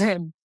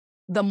 capitalism,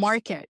 the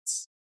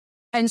markets.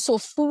 And so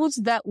foods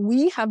that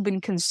we have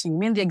been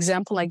consuming, the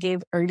example I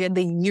gave earlier,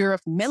 the year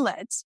of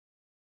millets,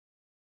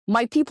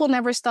 my people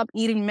never stop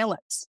eating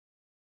millets.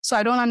 So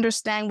I don't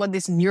understand what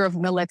this year of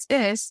millets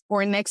is,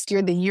 or next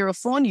year, the year of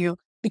fonio,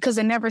 because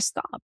they never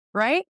stop,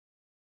 right?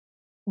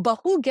 But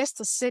who gets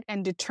to sit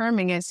and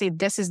determine and say,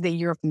 this is the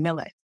year of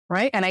millet,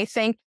 right? And I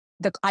think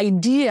the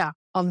idea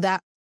of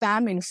that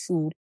famine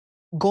food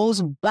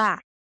goes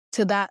back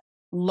to that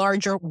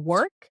larger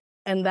work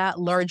and that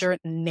larger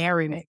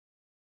narrative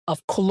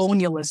of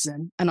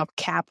colonialism and of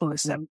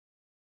capitalism.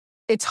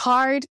 It's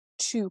hard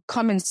to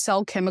come and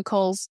sell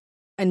chemicals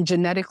and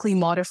genetically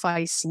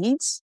modify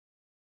seeds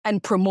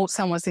and promote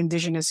someone's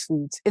indigenous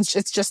foods.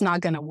 It's just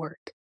not going to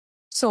work.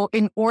 So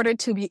in order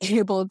to be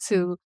able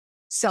to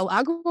sell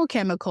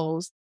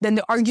agrochemicals, then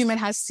the argument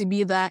has to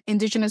be that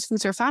indigenous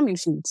foods are famine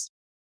foods.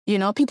 You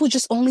know, people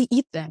just only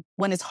eat them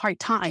when it's hard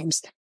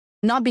times,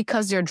 not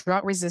because they're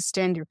drought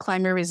resistant, they're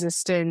climate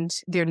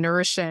resistant, they're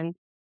nourishing,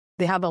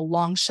 they have a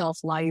long shelf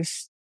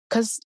life,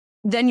 because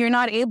then you're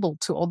not able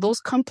to, or those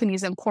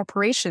companies and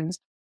corporations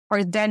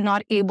are then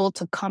not able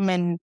to come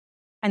in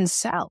and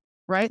sell,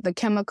 right? The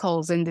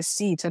chemicals and the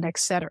seeds and et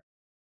cetera.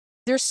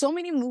 There's so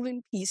many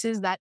moving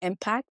pieces that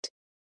impact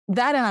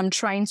that, and I'm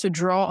trying to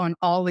draw on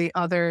all the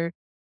other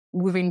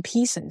moving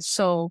pieces.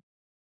 So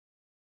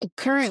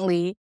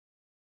currently,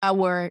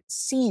 our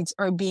seeds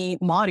are being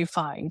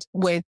modified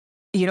with,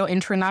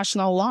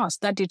 international laws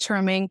that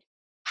determine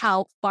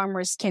how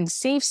farmers can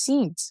save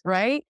seeds,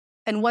 right?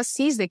 And what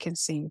seeds they can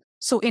save.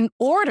 So in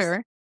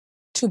order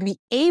to be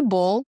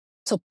able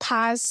to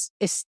pass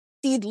a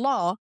seed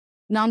law,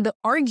 now the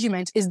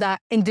argument is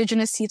that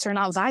indigenous seeds are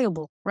not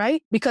viable,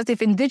 right? Because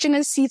if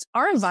indigenous seeds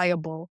are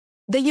viable,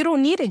 then you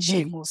don't need a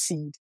GMO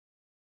seed.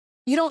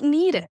 You don't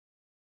need it.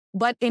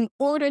 But in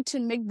order to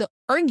make the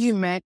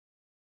argument,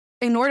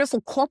 in order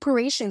for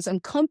corporations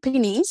and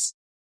companies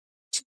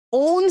to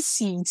own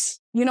seeds,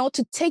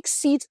 to take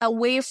seeds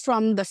away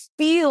from the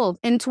field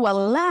into a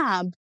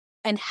lab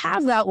and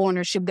have that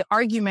ownership, the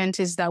argument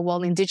is that,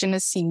 well,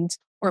 indigenous seeds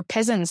or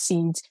peasant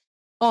seeds,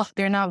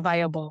 they're not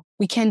viable.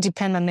 We can't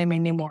depend on them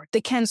anymore.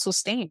 They can't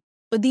sustain.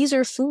 But these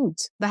are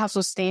foods that have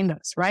sustained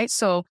us, right?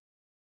 So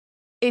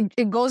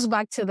it goes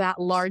back to that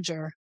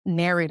larger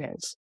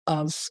narrative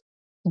of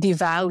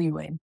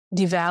devaluing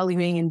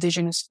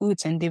indigenous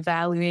foods and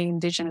devaluing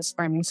indigenous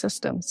farming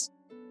systems.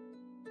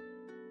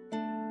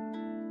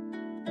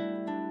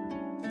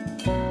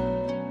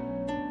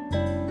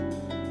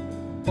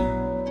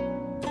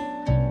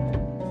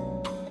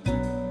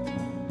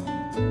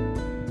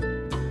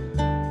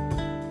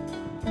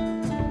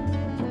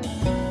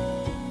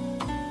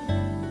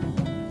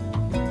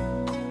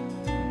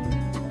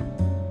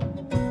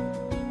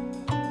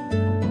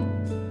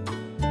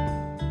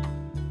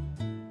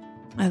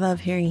 I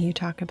love hearing you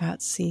talk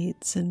about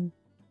seeds. And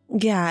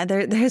yeah,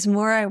 there's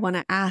more I want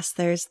to ask.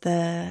 There's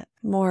the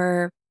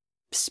more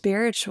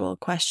spiritual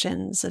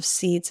questions of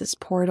seeds as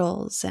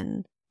portals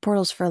and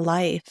portals for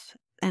life.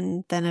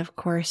 And then, of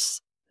course,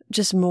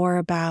 just more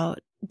about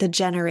the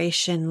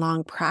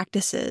generation-long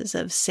practices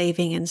of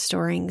saving and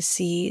storing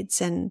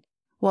seeds and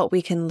what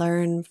we can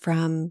learn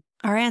from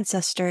our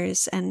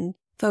ancestors and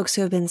folks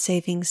who have been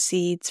saving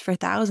seeds for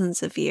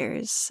thousands of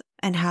years,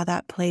 and how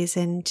that plays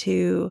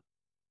into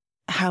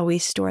how we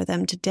store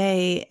them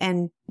today,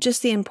 and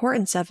just the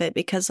importance of it,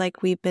 because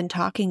like we've been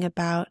talking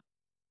about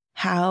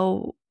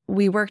how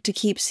we work to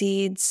keep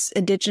seeds,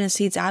 indigenous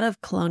seeds, out of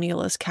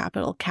colonialist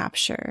capital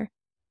capture,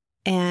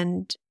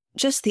 and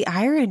just the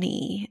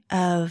irony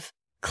of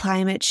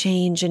climate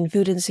change and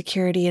food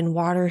insecurity and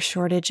water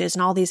shortages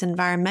and all these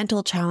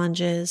environmental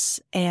challenges,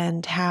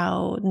 and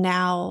how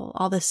now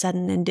all of a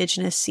sudden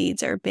indigenous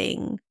seeds are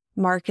being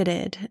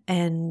marketed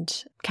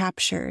and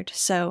captured.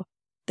 So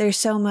there's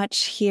so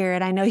much here,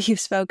 and I know you've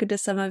spoken to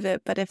some of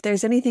it, but if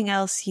there's anything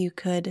else you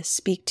could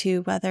speak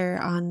to, whether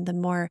on the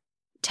more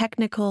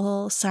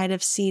technical side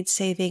of seed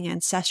saving,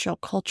 ancestral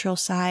cultural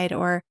side,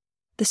 or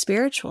the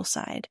spiritual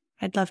side,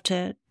 I'd love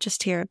to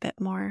just hear a bit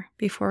more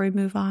before we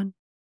move on.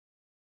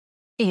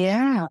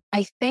 Yeah,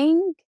 I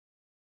think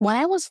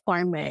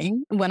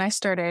when I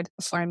started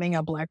farming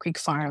at Black Creek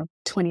Farm,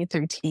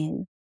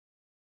 2013,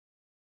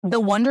 the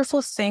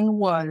wonderful thing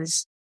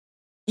was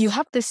you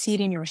have the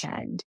seed in your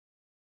hand.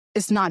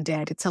 It's not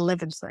dead. It's a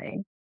living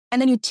thing.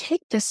 And then you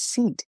take this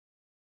seed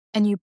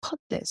and you put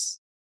this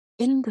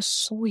in the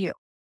soil.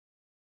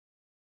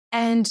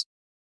 And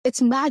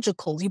it's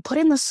magical. You put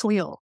in the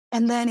soil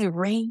and then it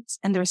rains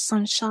and there's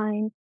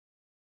sunshine.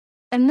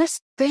 And this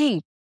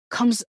thing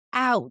comes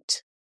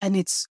out and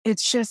it's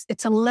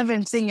a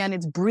living thing, and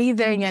it's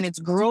breathing and it's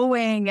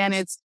growing and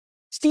it's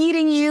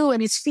feeding you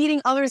and it's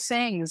feeding other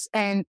things.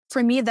 And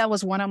for me, that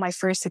was one of my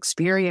first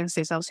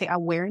experiences, I would say,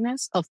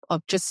 awareness of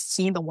just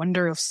seeing the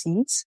wonder of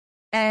seeds.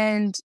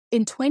 And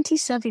in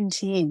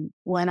 2017,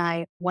 when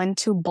I went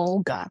to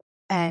Bolga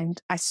and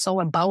I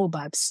saw a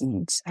baobab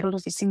seeds, I don't know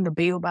if you've seen the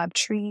baobab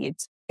tree.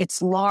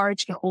 It's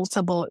large. It holds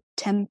about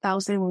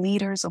 10,000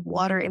 liters of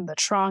water in the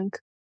trunk,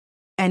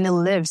 and it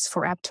lives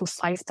for up to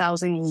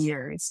 5,000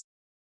 years.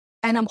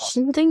 And I'm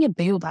holding a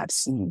baobab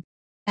seed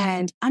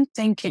and I'm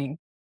thinking,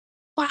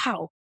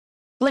 wow,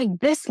 like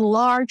this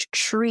large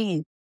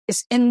tree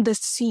is in the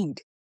seed.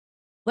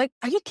 Like,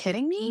 are you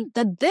kidding me?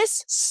 That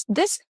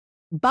this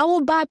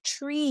baobab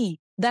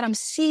tree that I'm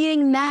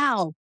seeing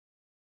now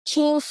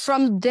came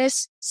from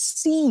this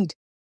seed,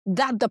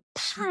 that the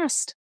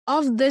past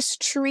of this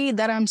tree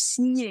that I'm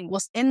seeing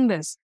was in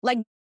this. Like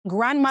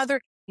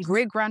grandmother,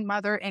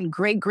 great-grandmother, and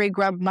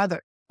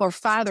great-great-grandmother, or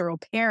father or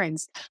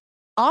parents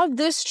of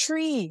this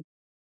tree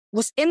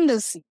was in the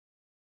seed.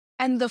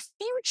 And the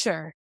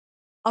future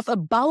of a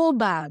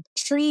baobab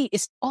tree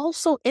is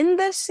also in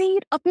the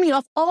seed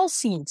of all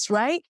seeds,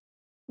 right?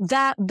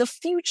 That the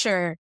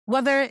future,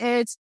 whether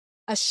it's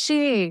a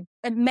shea,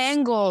 a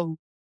mango,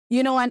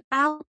 an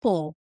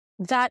apple,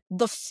 that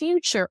the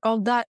future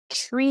of that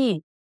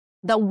tree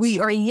that we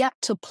are yet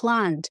to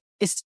plant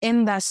is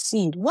in that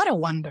seed. What a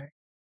wonder.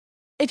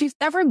 If you've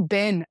ever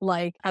been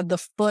like at the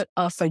foot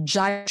of a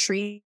giant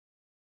tree,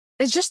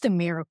 it's just a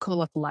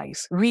miracle of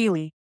life,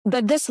 really.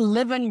 That this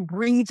living,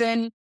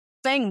 breathing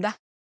thing that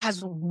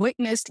has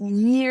witnessed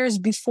years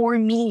before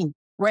me,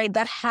 right?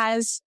 That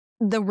has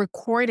the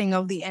recording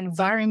of the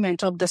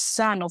environment, of the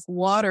sun, of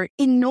water.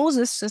 It knows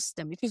the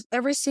system. If you've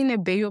ever seen a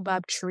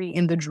baobab tree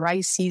in the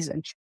dry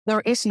season,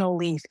 there is no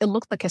leaf. It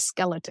looks like a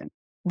skeleton.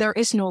 There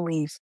is no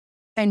leaf.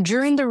 And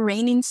during the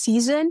raining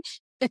season,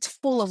 it's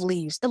full of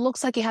leaves. It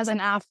looks like it has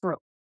an afro.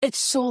 It's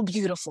so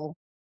beautiful.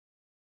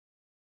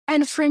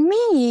 And for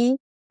me,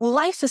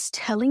 life is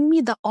telling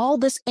me that all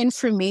this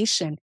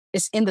information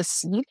is in the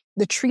seed.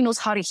 The tree knows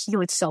how to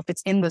heal itself.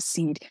 It's in the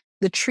seed.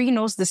 The tree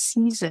knows the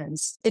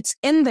seasons. It's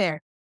in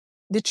there.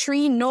 The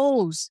tree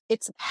knows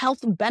its health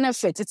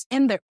benefits. It's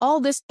in there. All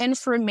this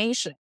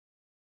information.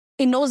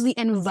 It knows the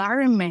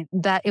environment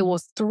that it will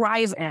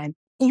thrive in.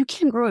 You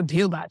can grow a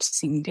baobab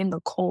seed in the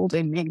cold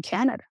in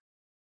Canada,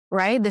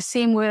 right? The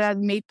same way that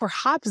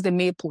perhaps the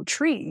maple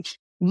tree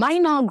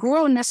might not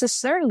grow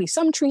necessarily.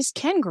 Some trees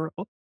can grow,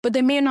 but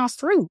they may not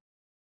fruit,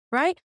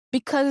 right?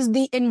 Because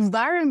the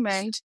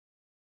environment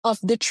of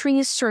the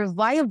tree's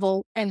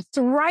survival and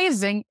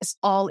thriving is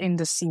all in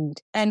the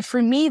seed. And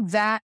for me,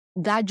 that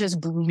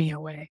just blew me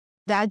away.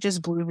 That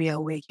just blew me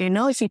away.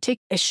 If you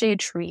take a shade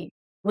tree,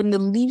 when the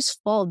leaves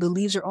fall, the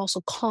leaves are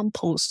also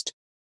compost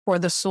for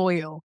the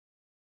soil.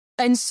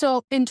 And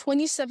so in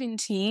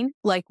 2017,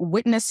 like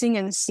witnessing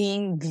and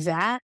seeing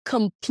that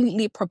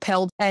completely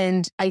propelled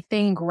and I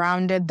think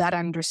grounded that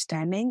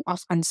understanding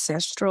of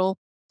ancestral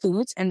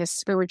foods and the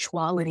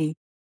spirituality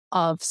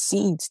of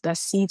seeds. That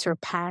seeds are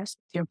past,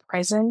 they're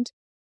present,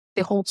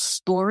 they hold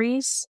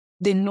stories,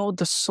 they know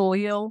the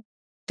soil,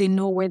 they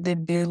know where they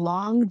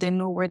belong, they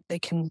know where they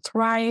can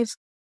thrive,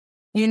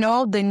 they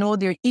know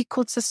their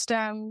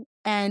ecosystem.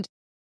 And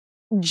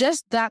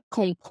just that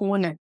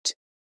component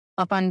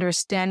of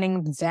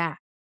understanding that,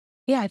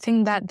 I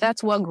think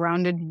that's what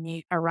grounded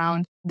me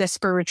around the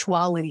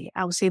spirituality.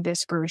 I would say the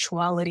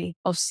spirituality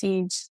of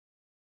seeds.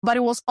 But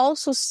it was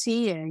also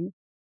seeing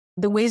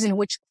the ways in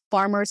which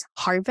farmers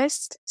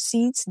harvest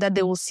seeds that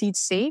they will seed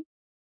save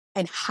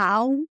and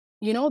how,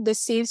 they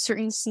save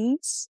certain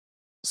seeds.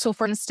 So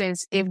for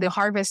instance, if they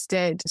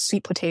harvested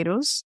sweet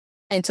potatoes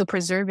and to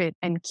preserve it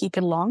and keep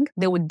it long,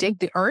 they would dig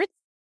the earth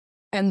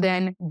and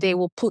then they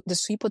will put the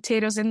sweet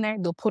potatoes in there.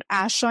 They'll put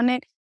ash on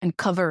it and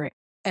cover it.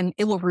 And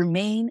it will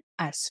remain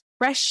as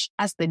fresh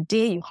as the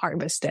day you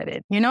harvested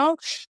it.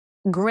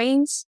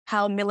 Grains,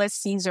 how millet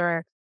seeds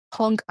are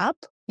hung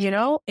up,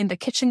 in the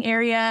kitchen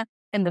area,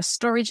 in the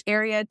storage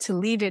area to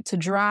leave it to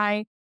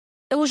dry.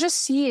 It was just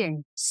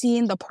seeing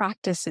the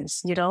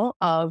practices,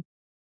 of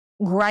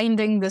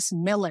grinding this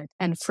millet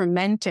and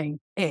fermenting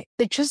it.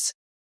 It just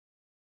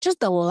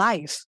the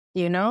life,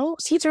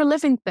 Seeds are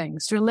living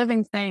things. They're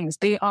living things.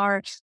 They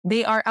are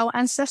our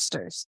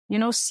ancestors.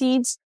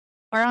 Seeds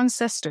are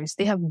ancestors.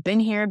 They have been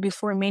here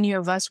before many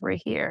of us were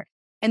here.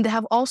 And they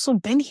have also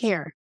been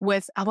here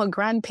with our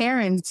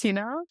grandparents,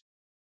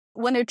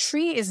 When a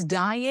tree is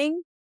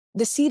dying,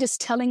 the seed is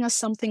telling us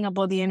something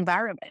about the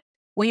environment.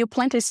 When you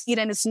plant a seed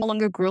and it's no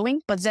longer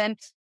growing, but then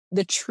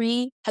the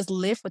tree has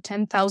lived for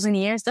 10,000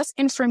 years, that's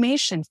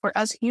information for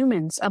us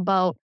humans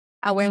about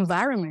our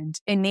environment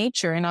and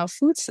nature and our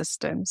food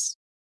systems.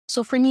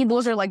 So for me,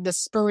 those are like the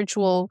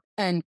spiritual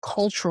and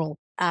cultural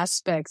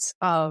aspects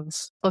of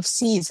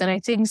seeds. And I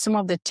think some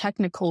of the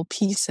technical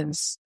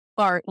pieces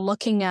are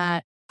looking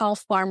at how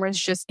farmers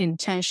just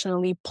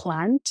intentionally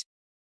plant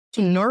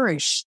to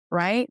nourish,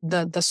 right,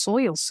 the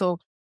soil. So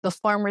the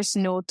farmers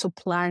know to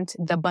plant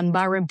the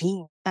Banbara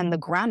bean and the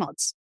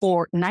granules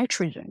for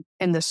nitrogen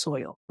in the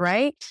soil,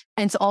 right?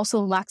 And to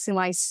also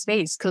maximize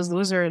space because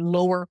those are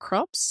lower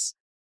crops.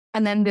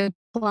 And then they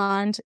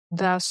plant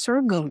the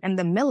sorghum and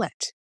the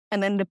millet.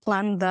 And then they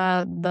plant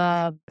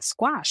the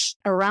squash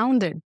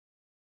around it.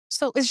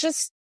 So it's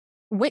just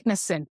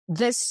witnessing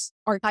this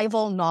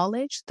archival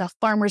knowledge that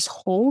farmers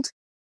hold,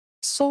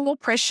 so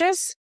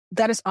precious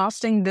that is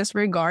often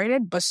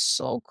disregarded, but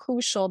so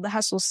crucial that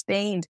has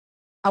sustained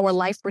our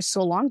life for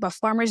so long. But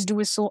farmers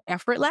do it so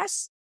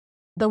effortless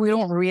that we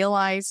don't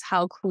realize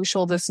how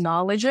crucial this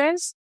knowledge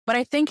is. But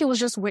I think it was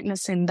just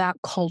witnessing that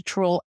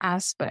cultural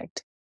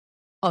aspect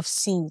of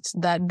seeds,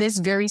 that this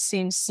very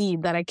same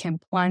seed that I can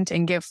plant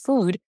and get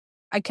food,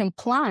 I can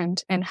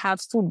plant and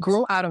have food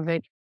grow out of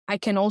it. I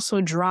can also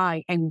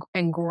dry and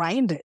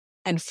grind it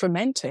and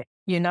ferment it,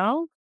 you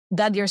know?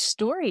 That there's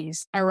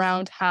stories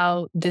around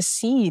how the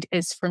seed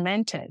is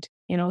fermented,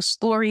 you know,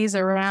 stories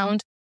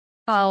around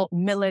how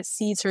millet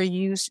seeds are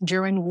used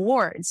during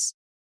wars,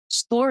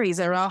 stories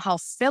around how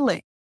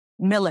filling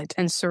millet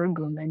and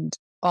sorghum and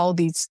all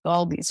these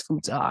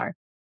foods are.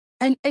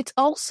 And it's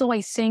also,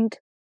 I think,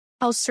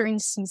 how certain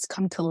seeds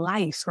come to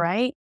life,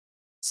 right?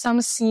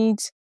 Some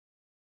seeds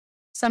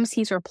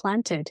are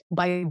planted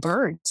by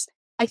birds.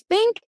 I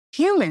think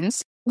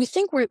humans, we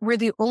think we're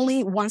the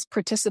only ones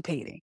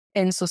participating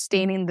in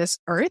sustaining this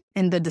earth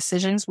and the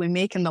decisions we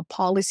make and the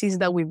policies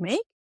that we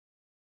make.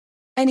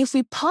 And if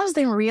we pause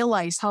and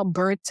realize how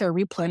birds are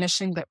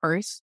replenishing the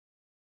earth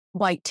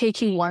by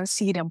taking one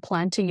seed and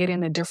planting it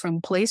in a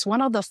different place,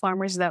 one of the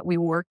farmers that we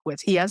work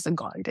with, he has a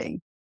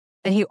garden.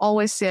 And he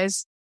always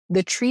says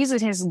the trees in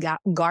his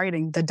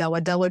garden, the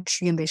dawa dawa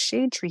tree and the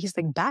shade tree, he's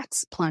like,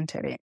 bats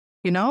planted it,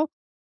 you know?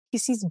 He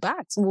sees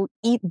bats will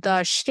eat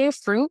the shade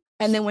fruit,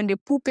 and then when they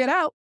poop it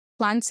out,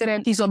 plants it,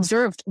 and he's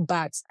observed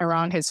bats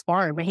around his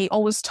farm. And he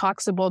always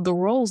talks about the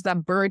roles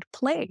that birds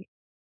play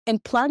in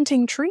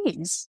planting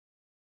trees.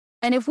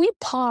 And if we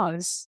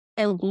pause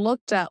and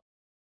looked at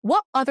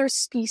what other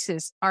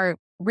species are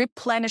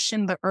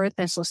replenishing the earth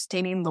and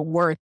sustaining the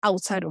earth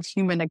outside of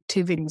human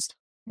activities,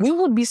 we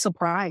would be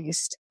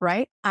surprised,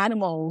 right?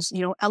 Animals,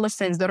 you know,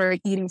 elephants that are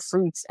eating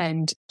fruits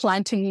and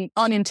planting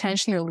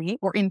unintentionally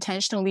or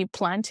intentionally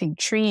planting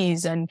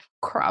trees and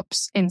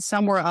crops in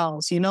somewhere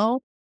else, you know?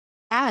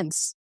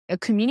 Ants, a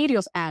community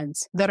of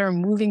ants that are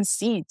moving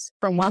seeds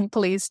from one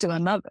place to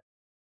another.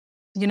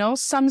 You know,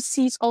 some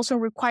seeds also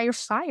require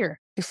fire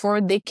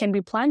before they can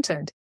be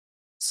planted.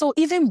 So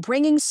even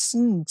bringing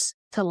seeds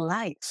to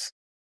life,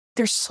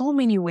 there's so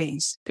many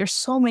ways.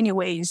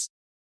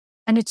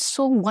 And it's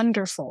so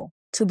wonderful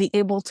to be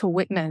able to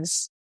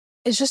witness.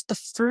 It's just the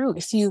fruit.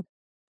 If you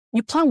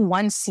plant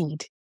one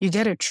seed, you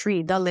get a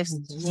tree that lives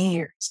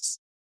years.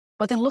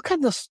 But then look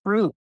at the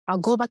fruit. I'll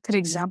go back to the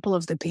example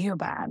of the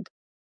baobab.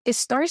 It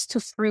starts to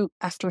fruit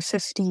after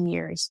 15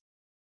 years.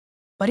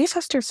 But if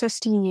after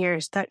 15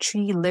 years, that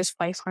tree lives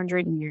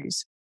 500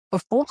 years or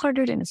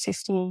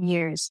 415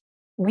 years,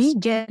 we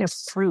get a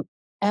fruit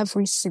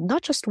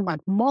not just one,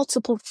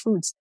 multiple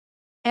fruits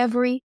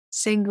every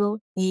single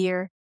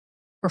year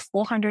for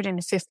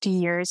 450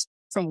 years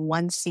from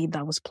one seed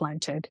that was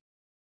planted.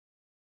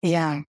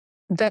 Yeah.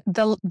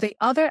 The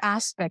other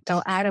aspect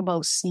I'll add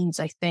about seeds,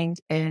 I think,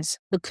 is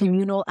the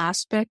communal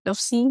aspect of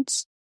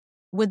seeds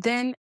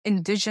within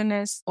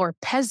indigenous or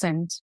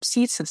peasant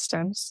seed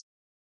systems.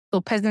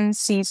 So peasant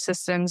seed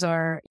systems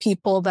are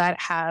people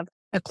that have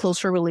a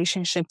closer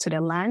relationship to the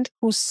land,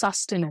 whose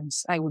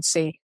sustenance, I would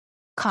say,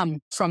 come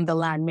from the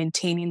land,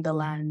 maintaining the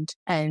land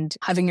and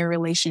having a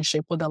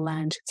relationship with the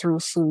land through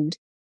food.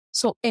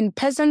 So in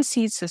peasant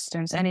seed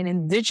systems and in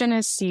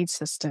indigenous seed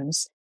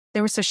systems,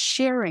 there is a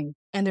sharing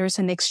and there is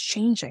an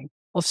exchanging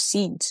of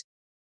seeds.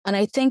 And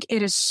I think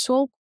it is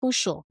so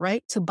crucial,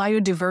 right, to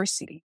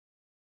biodiversity,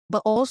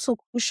 but also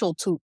crucial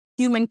to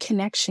human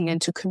connection and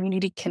to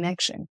community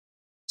connection.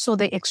 So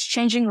the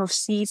exchanging of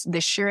seeds, the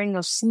sharing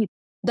of seeds,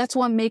 that's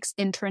what makes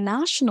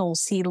international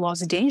seed laws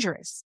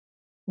dangerous,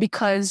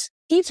 because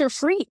seeds are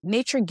free.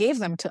 Nature gave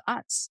them to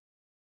us.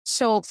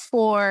 So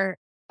for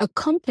a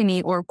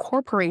company or a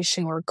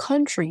corporation or a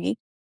country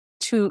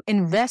to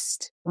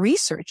invest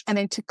research and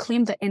then to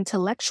claim the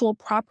intellectual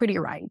property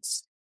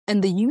rights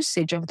and the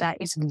usage of that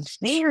is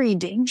very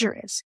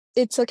dangerous.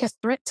 It's like a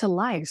threat to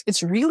life.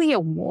 It's really a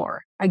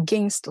war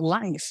against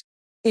life.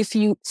 If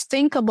you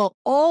think about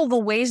all the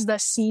ways that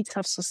seeds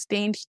have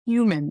sustained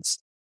humans,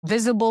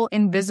 visible,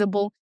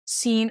 invisible,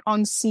 seen,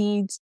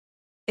 unseen,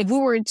 if we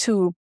were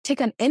to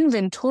take an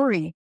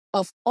inventory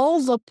of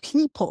all the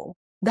people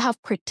that have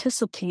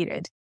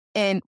participated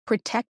in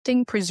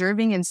protecting,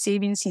 preserving, and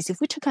saving seeds, if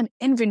we took an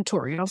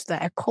inventory of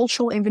that, a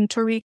cultural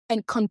inventory,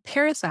 and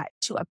compare that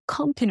to a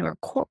company or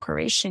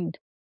corporation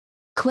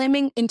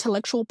claiming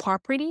intellectual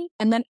property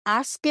and then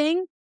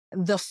asking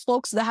the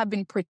folks that have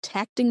been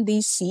protecting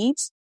these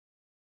seeds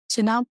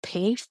to now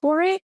pay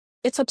for it,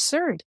 it's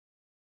absurd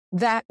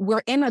that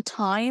we're in a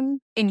time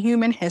in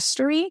human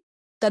history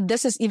that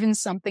this is even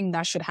something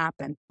that should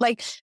happen.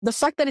 Like the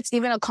fact that it's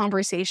even a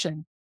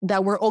conversation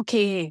that we're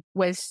okay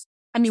with,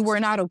 I mean, we're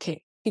not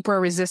okay. People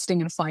are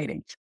resisting and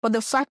fighting. But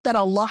the fact that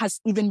a law has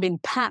even been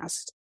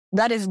passed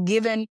that is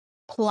given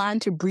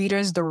plant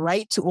breeders the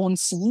right to own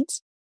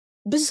seeds,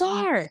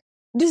 bizarre.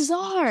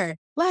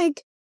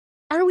 Like,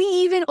 are we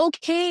even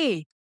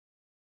okay?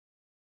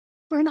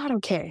 We're not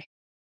okay.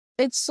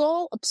 It's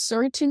so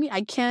absurd to me.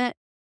 I can't,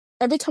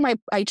 every time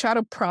I try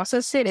to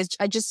process it,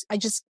 I just,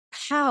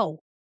 how?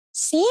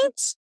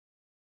 Seeds?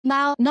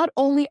 Now, not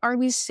only are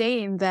we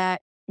saying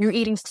that you're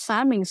eating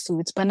farming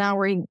foods, but now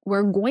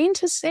we're going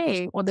to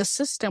say, or the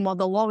system or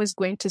the law is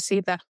going to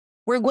say that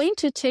we're going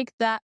to take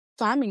that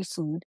farming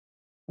food,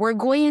 we're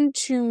going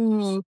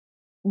to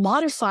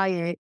modify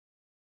it,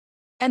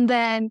 and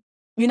then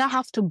you now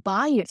have to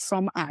buy it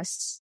from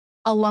us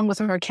along with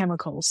our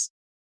chemicals.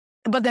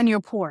 But then you're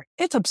poor.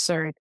 It's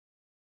absurd.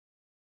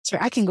 So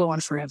I can go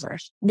on forever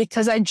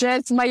because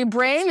my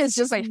brain is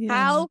just like,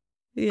 how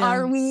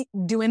are we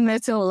doing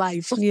this in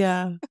life?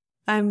 Yeah,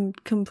 I'm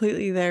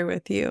completely there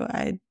with you.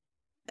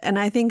 And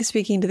I think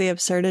speaking to the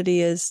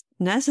absurdity is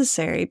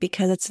necessary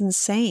because it's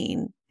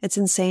insane. It's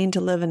insane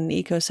to live in an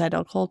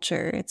ecocidal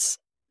culture.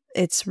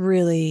 It's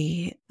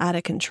really out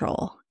of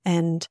control.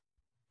 And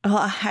well,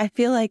 I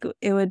feel like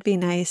it would be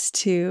nice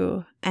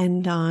to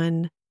end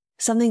on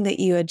something that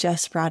you had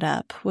just brought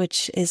up,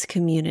 which is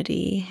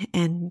community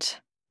and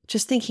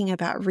just thinking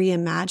about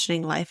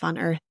reimagining life on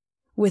Earth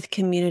with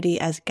community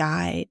as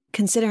guide,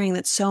 considering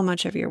that so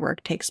much of your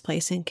work takes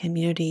place in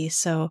community.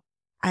 So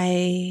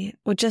I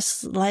would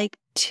just like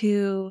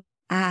to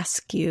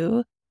ask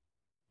you,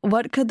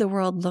 what could the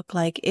world look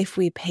like if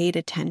we paid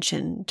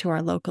attention to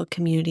our local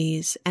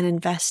communities and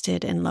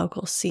invested in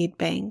local seed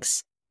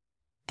banks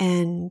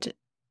and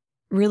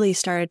really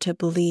started to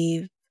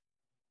believe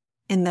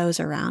in those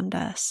around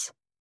us?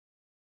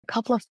 A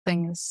couple of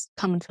things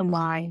come to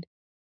mind.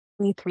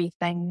 Three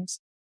things: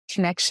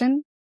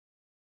 connection,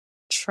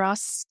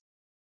 trust,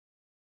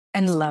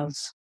 and love.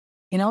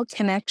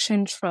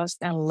 Connection, trust,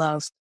 and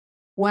love.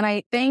 When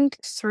I think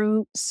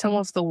through some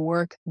of the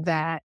work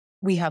that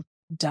we have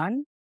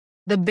done,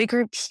 the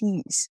bigger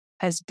piece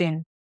has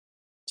been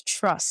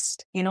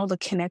trust, the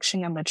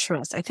connection and the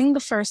trust. I think the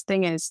first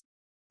thing is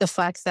the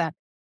fact that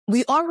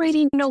we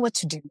already know what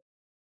to do.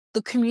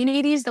 The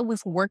communities that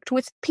we've worked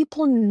with,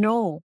 people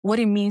know what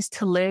it means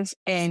to live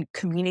in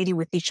community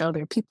with each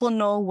other. People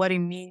know what it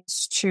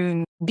means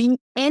to be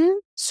in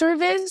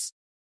service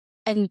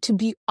and to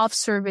be of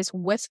service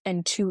with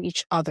and to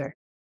each other.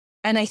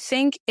 And I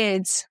think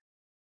it's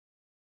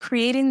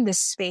creating the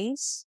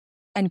space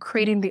and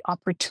creating the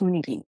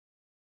opportunity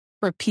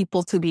for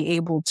people to be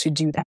able to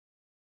do that.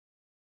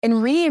 And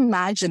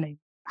reimagining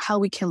how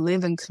we can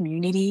live in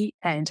community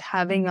and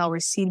having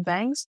our seed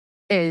banks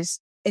is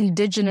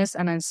indigenous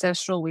and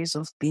ancestral ways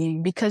of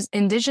being, because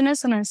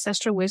indigenous and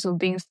ancestral ways of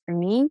being for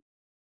me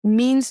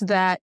means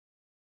that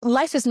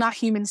life is not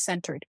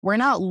human-centered. We're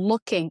not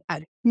looking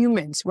at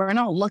humans. We're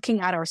not looking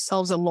at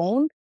ourselves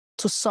alone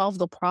to solve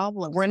the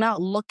problem. We're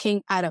not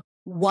looking at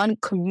one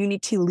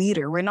community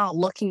leader. We're not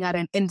looking at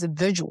an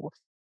individual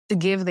to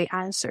give the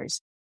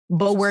answers,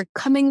 but we're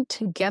coming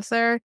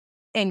together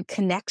in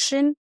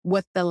connection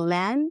with the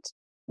land,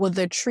 with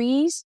the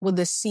trees, with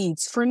the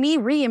seeds. For me,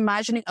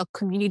 reimagining a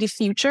community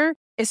future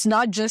is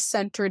not just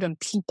centered on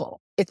people.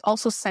 It's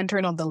also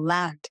centered on the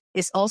land.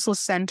 It's also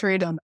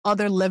centered on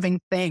other living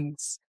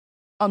things,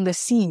 on the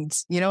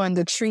seeds, and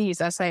the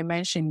trees, as I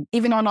mentioned,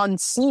 even on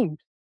unseen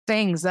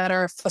things that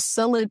are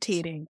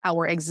facilitating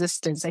our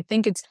existence. I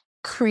think it's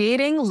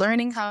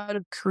learning how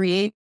to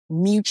create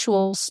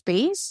mutual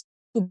space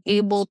to be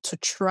able to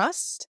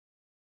trust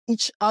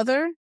each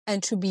other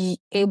and to be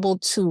able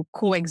to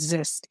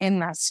coexist in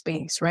that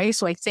space, right?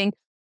 So I think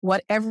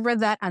whatever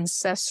that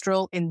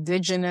ancestral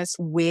indigenous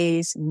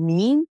ways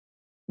mean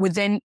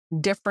within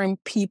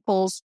different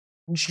people's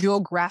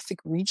geographic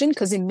region,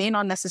 because it may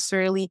not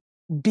necessarily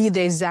be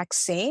the exact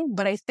same,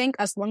 but I think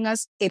as long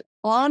as it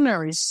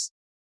honors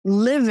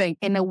living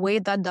in a way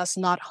that does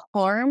not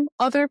harm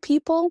other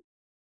people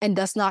and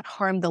does not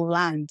harm the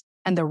land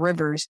and the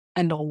rivers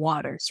and the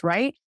waters,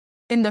 right?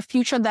 In the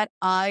future that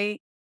I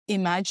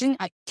imagine,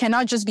 I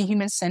cannot just be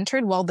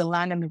human-centered while the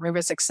land and the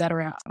rivers,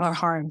 etc., are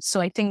harmed.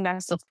 So I think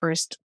that's the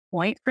first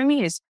point for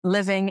me, is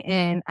living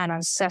in an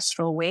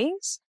ancestral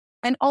ways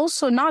and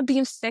also not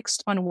being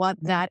fixed on what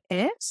that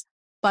is,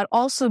 but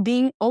also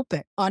being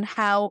open on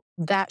how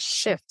that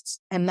shifts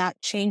and that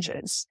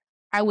changes.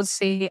 I would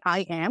say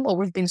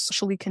we've been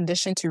socially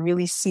conditioned to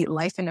really see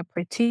life in a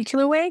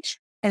particular way.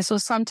 And so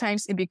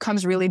sometimes it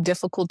becomes really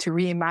difficult to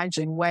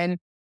reimagine when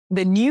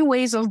the new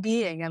ways of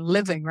being and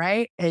living,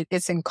 right?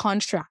 It's in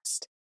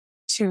contrast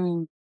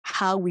to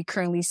how we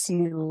currently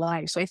see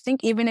life. So I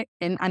think even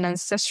in an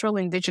ancestral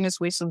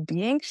indigenous ways of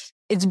being,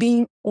 it's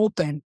being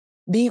open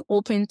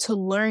to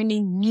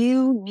learning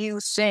new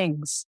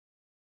things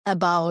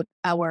about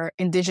our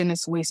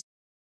indigenous ways.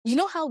 you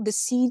know how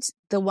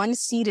the one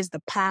seed is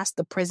the past,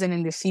 the present,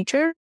 and the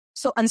future?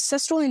 So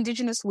ancestral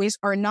indigenous ways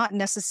are not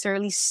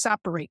necessarily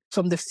separate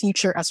from the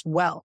future as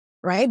well,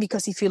 right?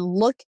 Because if you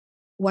look,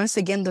 once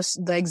again,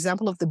 the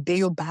example of the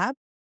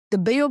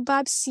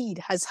baobab seed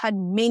has had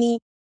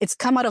it's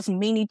come out of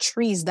many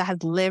trees that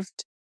have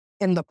lived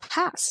in the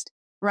past,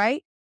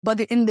 right?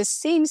 But in the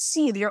same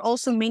seed, there are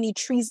also many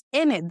trees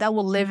in it that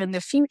will live in the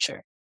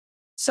future.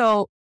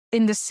 So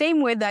in the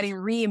same way that in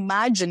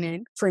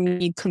reimagining for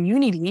me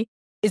community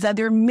is that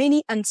there are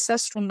many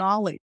ancestral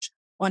knowledge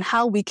on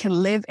how we can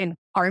live in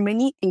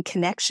harmony, in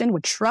connection,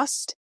 with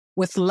trust,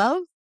 with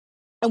love.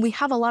 And we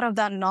have a lot of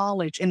that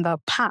knowledge in the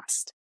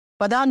past,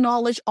 but that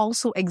knowledge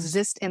also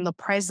exists in the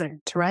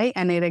present, right?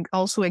 And it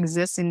also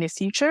exists in the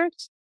future.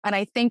 And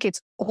I think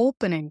it's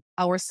opening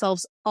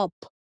ourselves up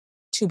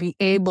to be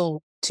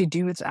able to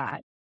do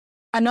that.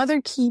 Another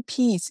key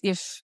piece,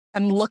 if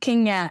I'm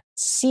looking at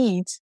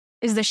seeds,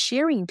 is the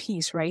sharing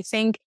piece, right? I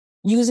think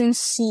using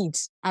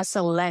seeds as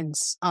a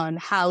lens on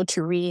how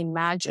to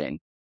reimagine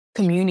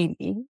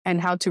community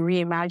and how to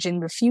reimagine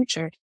the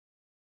future.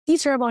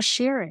 These are about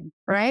sharing,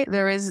 right?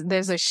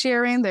 There's a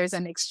sharing, there's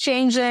an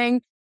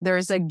exchanging,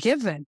 there's a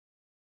giving.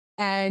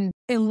 And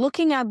in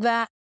looking at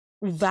that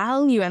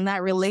value and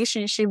that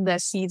relationship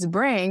that seeds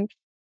bring,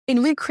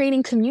 in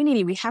recreating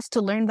community, we have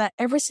to learn that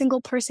every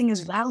single person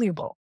is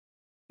valuable.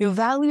 Your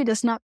value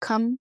does not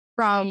come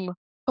from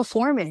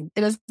performing.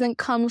 It doesn't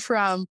come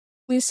from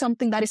doing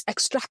something that is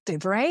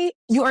extractive, right?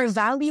 You are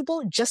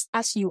valuable just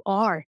as you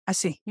are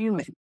as a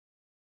human.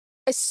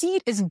 A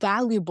seed is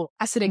valuable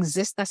as it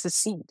exists as a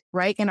seed,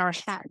 right? In our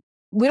hand.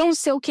 We don't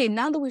say, okay,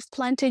 now that we've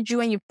planted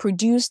you and you've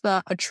produced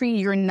a tree,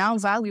 you're now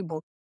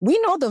valuable. We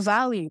know the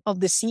value of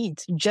the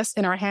seeds just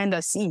in our hand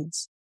as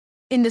seeds.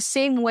 In the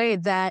same way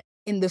that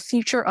in the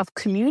future of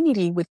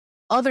community with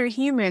other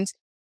humans,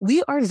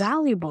 we are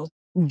valuable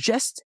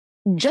just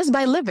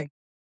by living,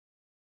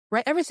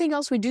 right? Everything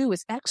else we do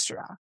is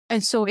extra.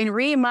 And so in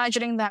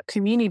reimagining that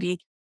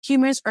community,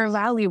 humans are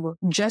valuable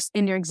just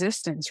in their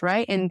existence,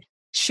 right? In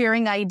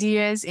sharing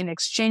ideas, in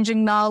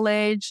exchanging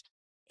knowledge,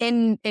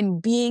 in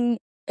being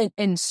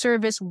in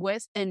service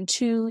with and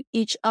to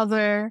each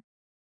other.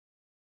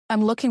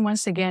 I'm looking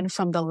once again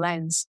from the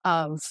lens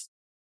of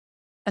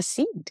a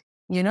seed,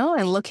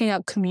 and looking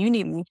at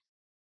community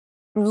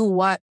through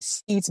what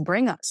seeds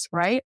bring us,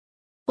 right?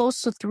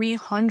 Close to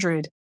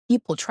 300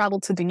 people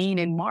traveled to Benin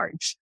in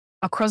March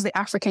across the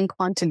African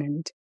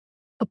continent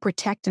to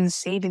protect and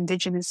save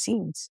indigenous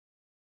seeds.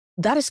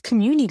 That is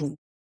community.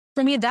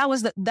 For me, that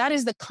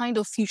is the kind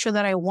of future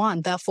that I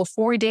want, that for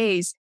 4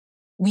 days,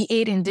 we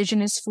ate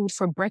indigenous food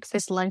for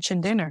breakfast, lunch,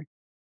 and dinner.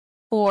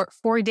 For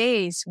 4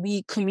 days,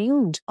 we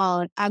communed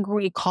on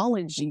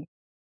agroecology.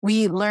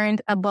 We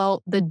learned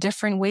about the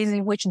different ways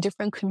in which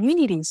different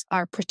communities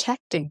are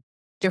protecting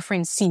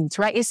different seeds,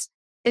 right? It's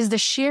the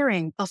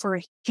sharing of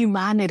our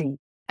humanity.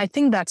 I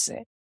think that's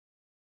it.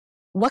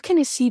 What can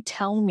a seed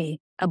tell me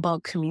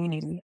about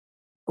community?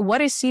 What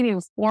a seed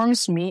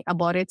informs me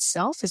about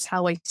itself is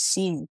how I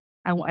see,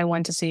 I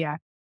want to say,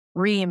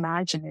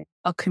 reimagine it,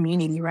 a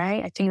community,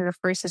 right? I think the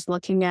first is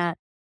looking at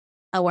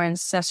our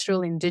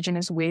ancestral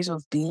indigenous ways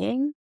of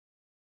being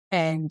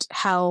and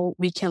how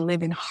we can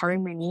live in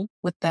harmony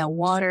with the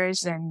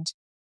waters and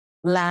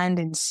land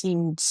and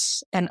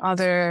seeds and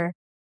other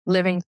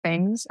living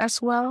things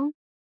as well.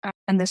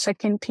 And the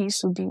second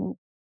piece would be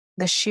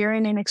the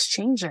sharing and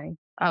exchanging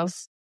of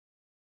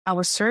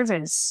our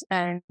service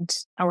and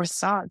our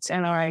thoughts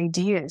and our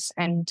ideas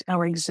and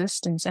our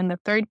existence. And the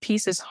third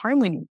piece is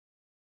harmony.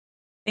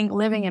 I think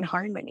living in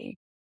harmony.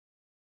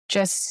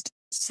 Just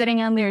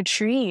sitting under a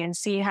tree and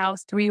see how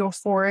 3 or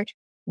 4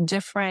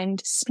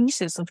 different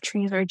species of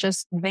trees are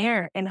just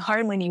there in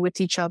harmony with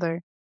each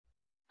other.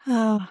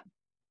 Oh,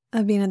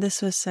 Abena,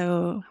 this was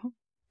so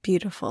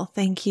beautiful.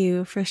 Thank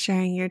you for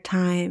sharing your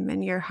time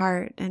and your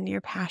heart and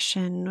your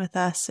passion with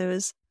us. It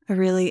was a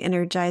really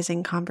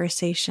energizing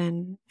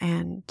conversation,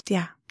 and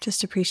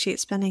just appreciate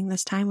spending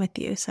this time with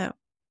you. So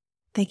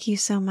thank you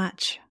so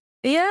much.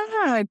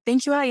 Yeah,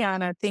 thank you,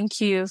 Ayana.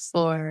 Thank you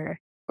for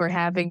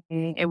having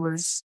me. It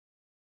was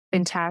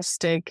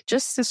fantastic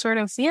just to sort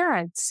of,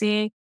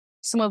 see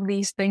some of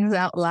these things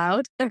out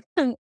loud.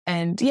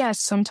 And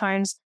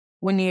sometimes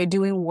when you're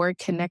doing work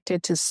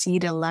connected to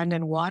seed and land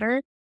and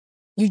water,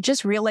 you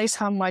just realize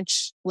how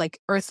much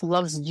Earth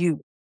loves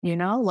you,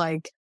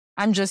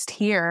 I'm just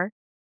here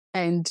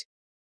and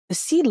the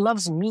seed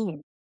loves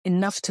me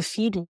enough to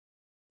feed me,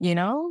 it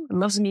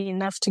loves me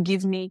enough to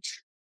give me,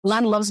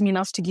 land loves me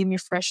enough to give me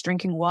fresh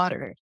drinking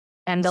water.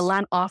 And the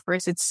land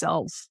offers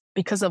itself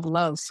because of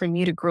love for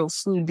me to grow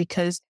food,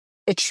 because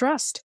it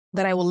trusts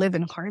that I will live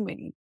in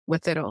harmony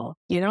with it all,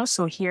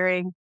 So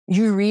hearing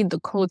you read the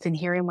quote and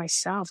hearing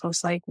myself, I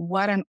was like,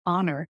 what an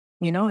honor,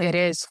 it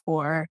is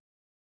for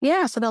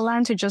the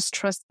land to just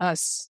trust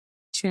us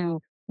to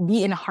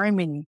be in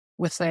harmony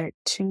with it,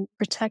 to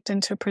protect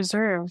and to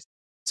preserve.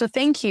 So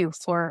thank you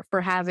for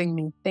having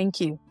me. Thank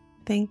you.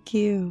 Thank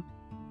you.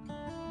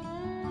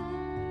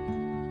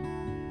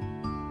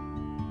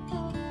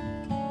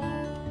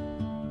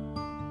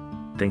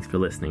 thanks for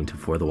listening to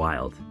For the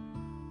Wild.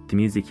 The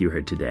music you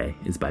heard today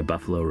is by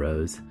Buffalo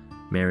Rose,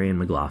 Marion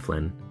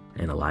McLaughlin,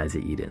 and Eliza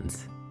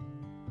Edens.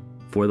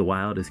 For the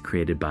Wild is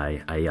created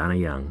by Ayana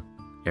Young,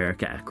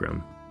 Erica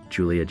Ekram,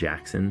 Julia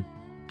Jackson,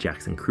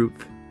 Jackson Krupp,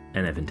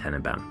 and Evan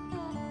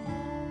Tenenbaum.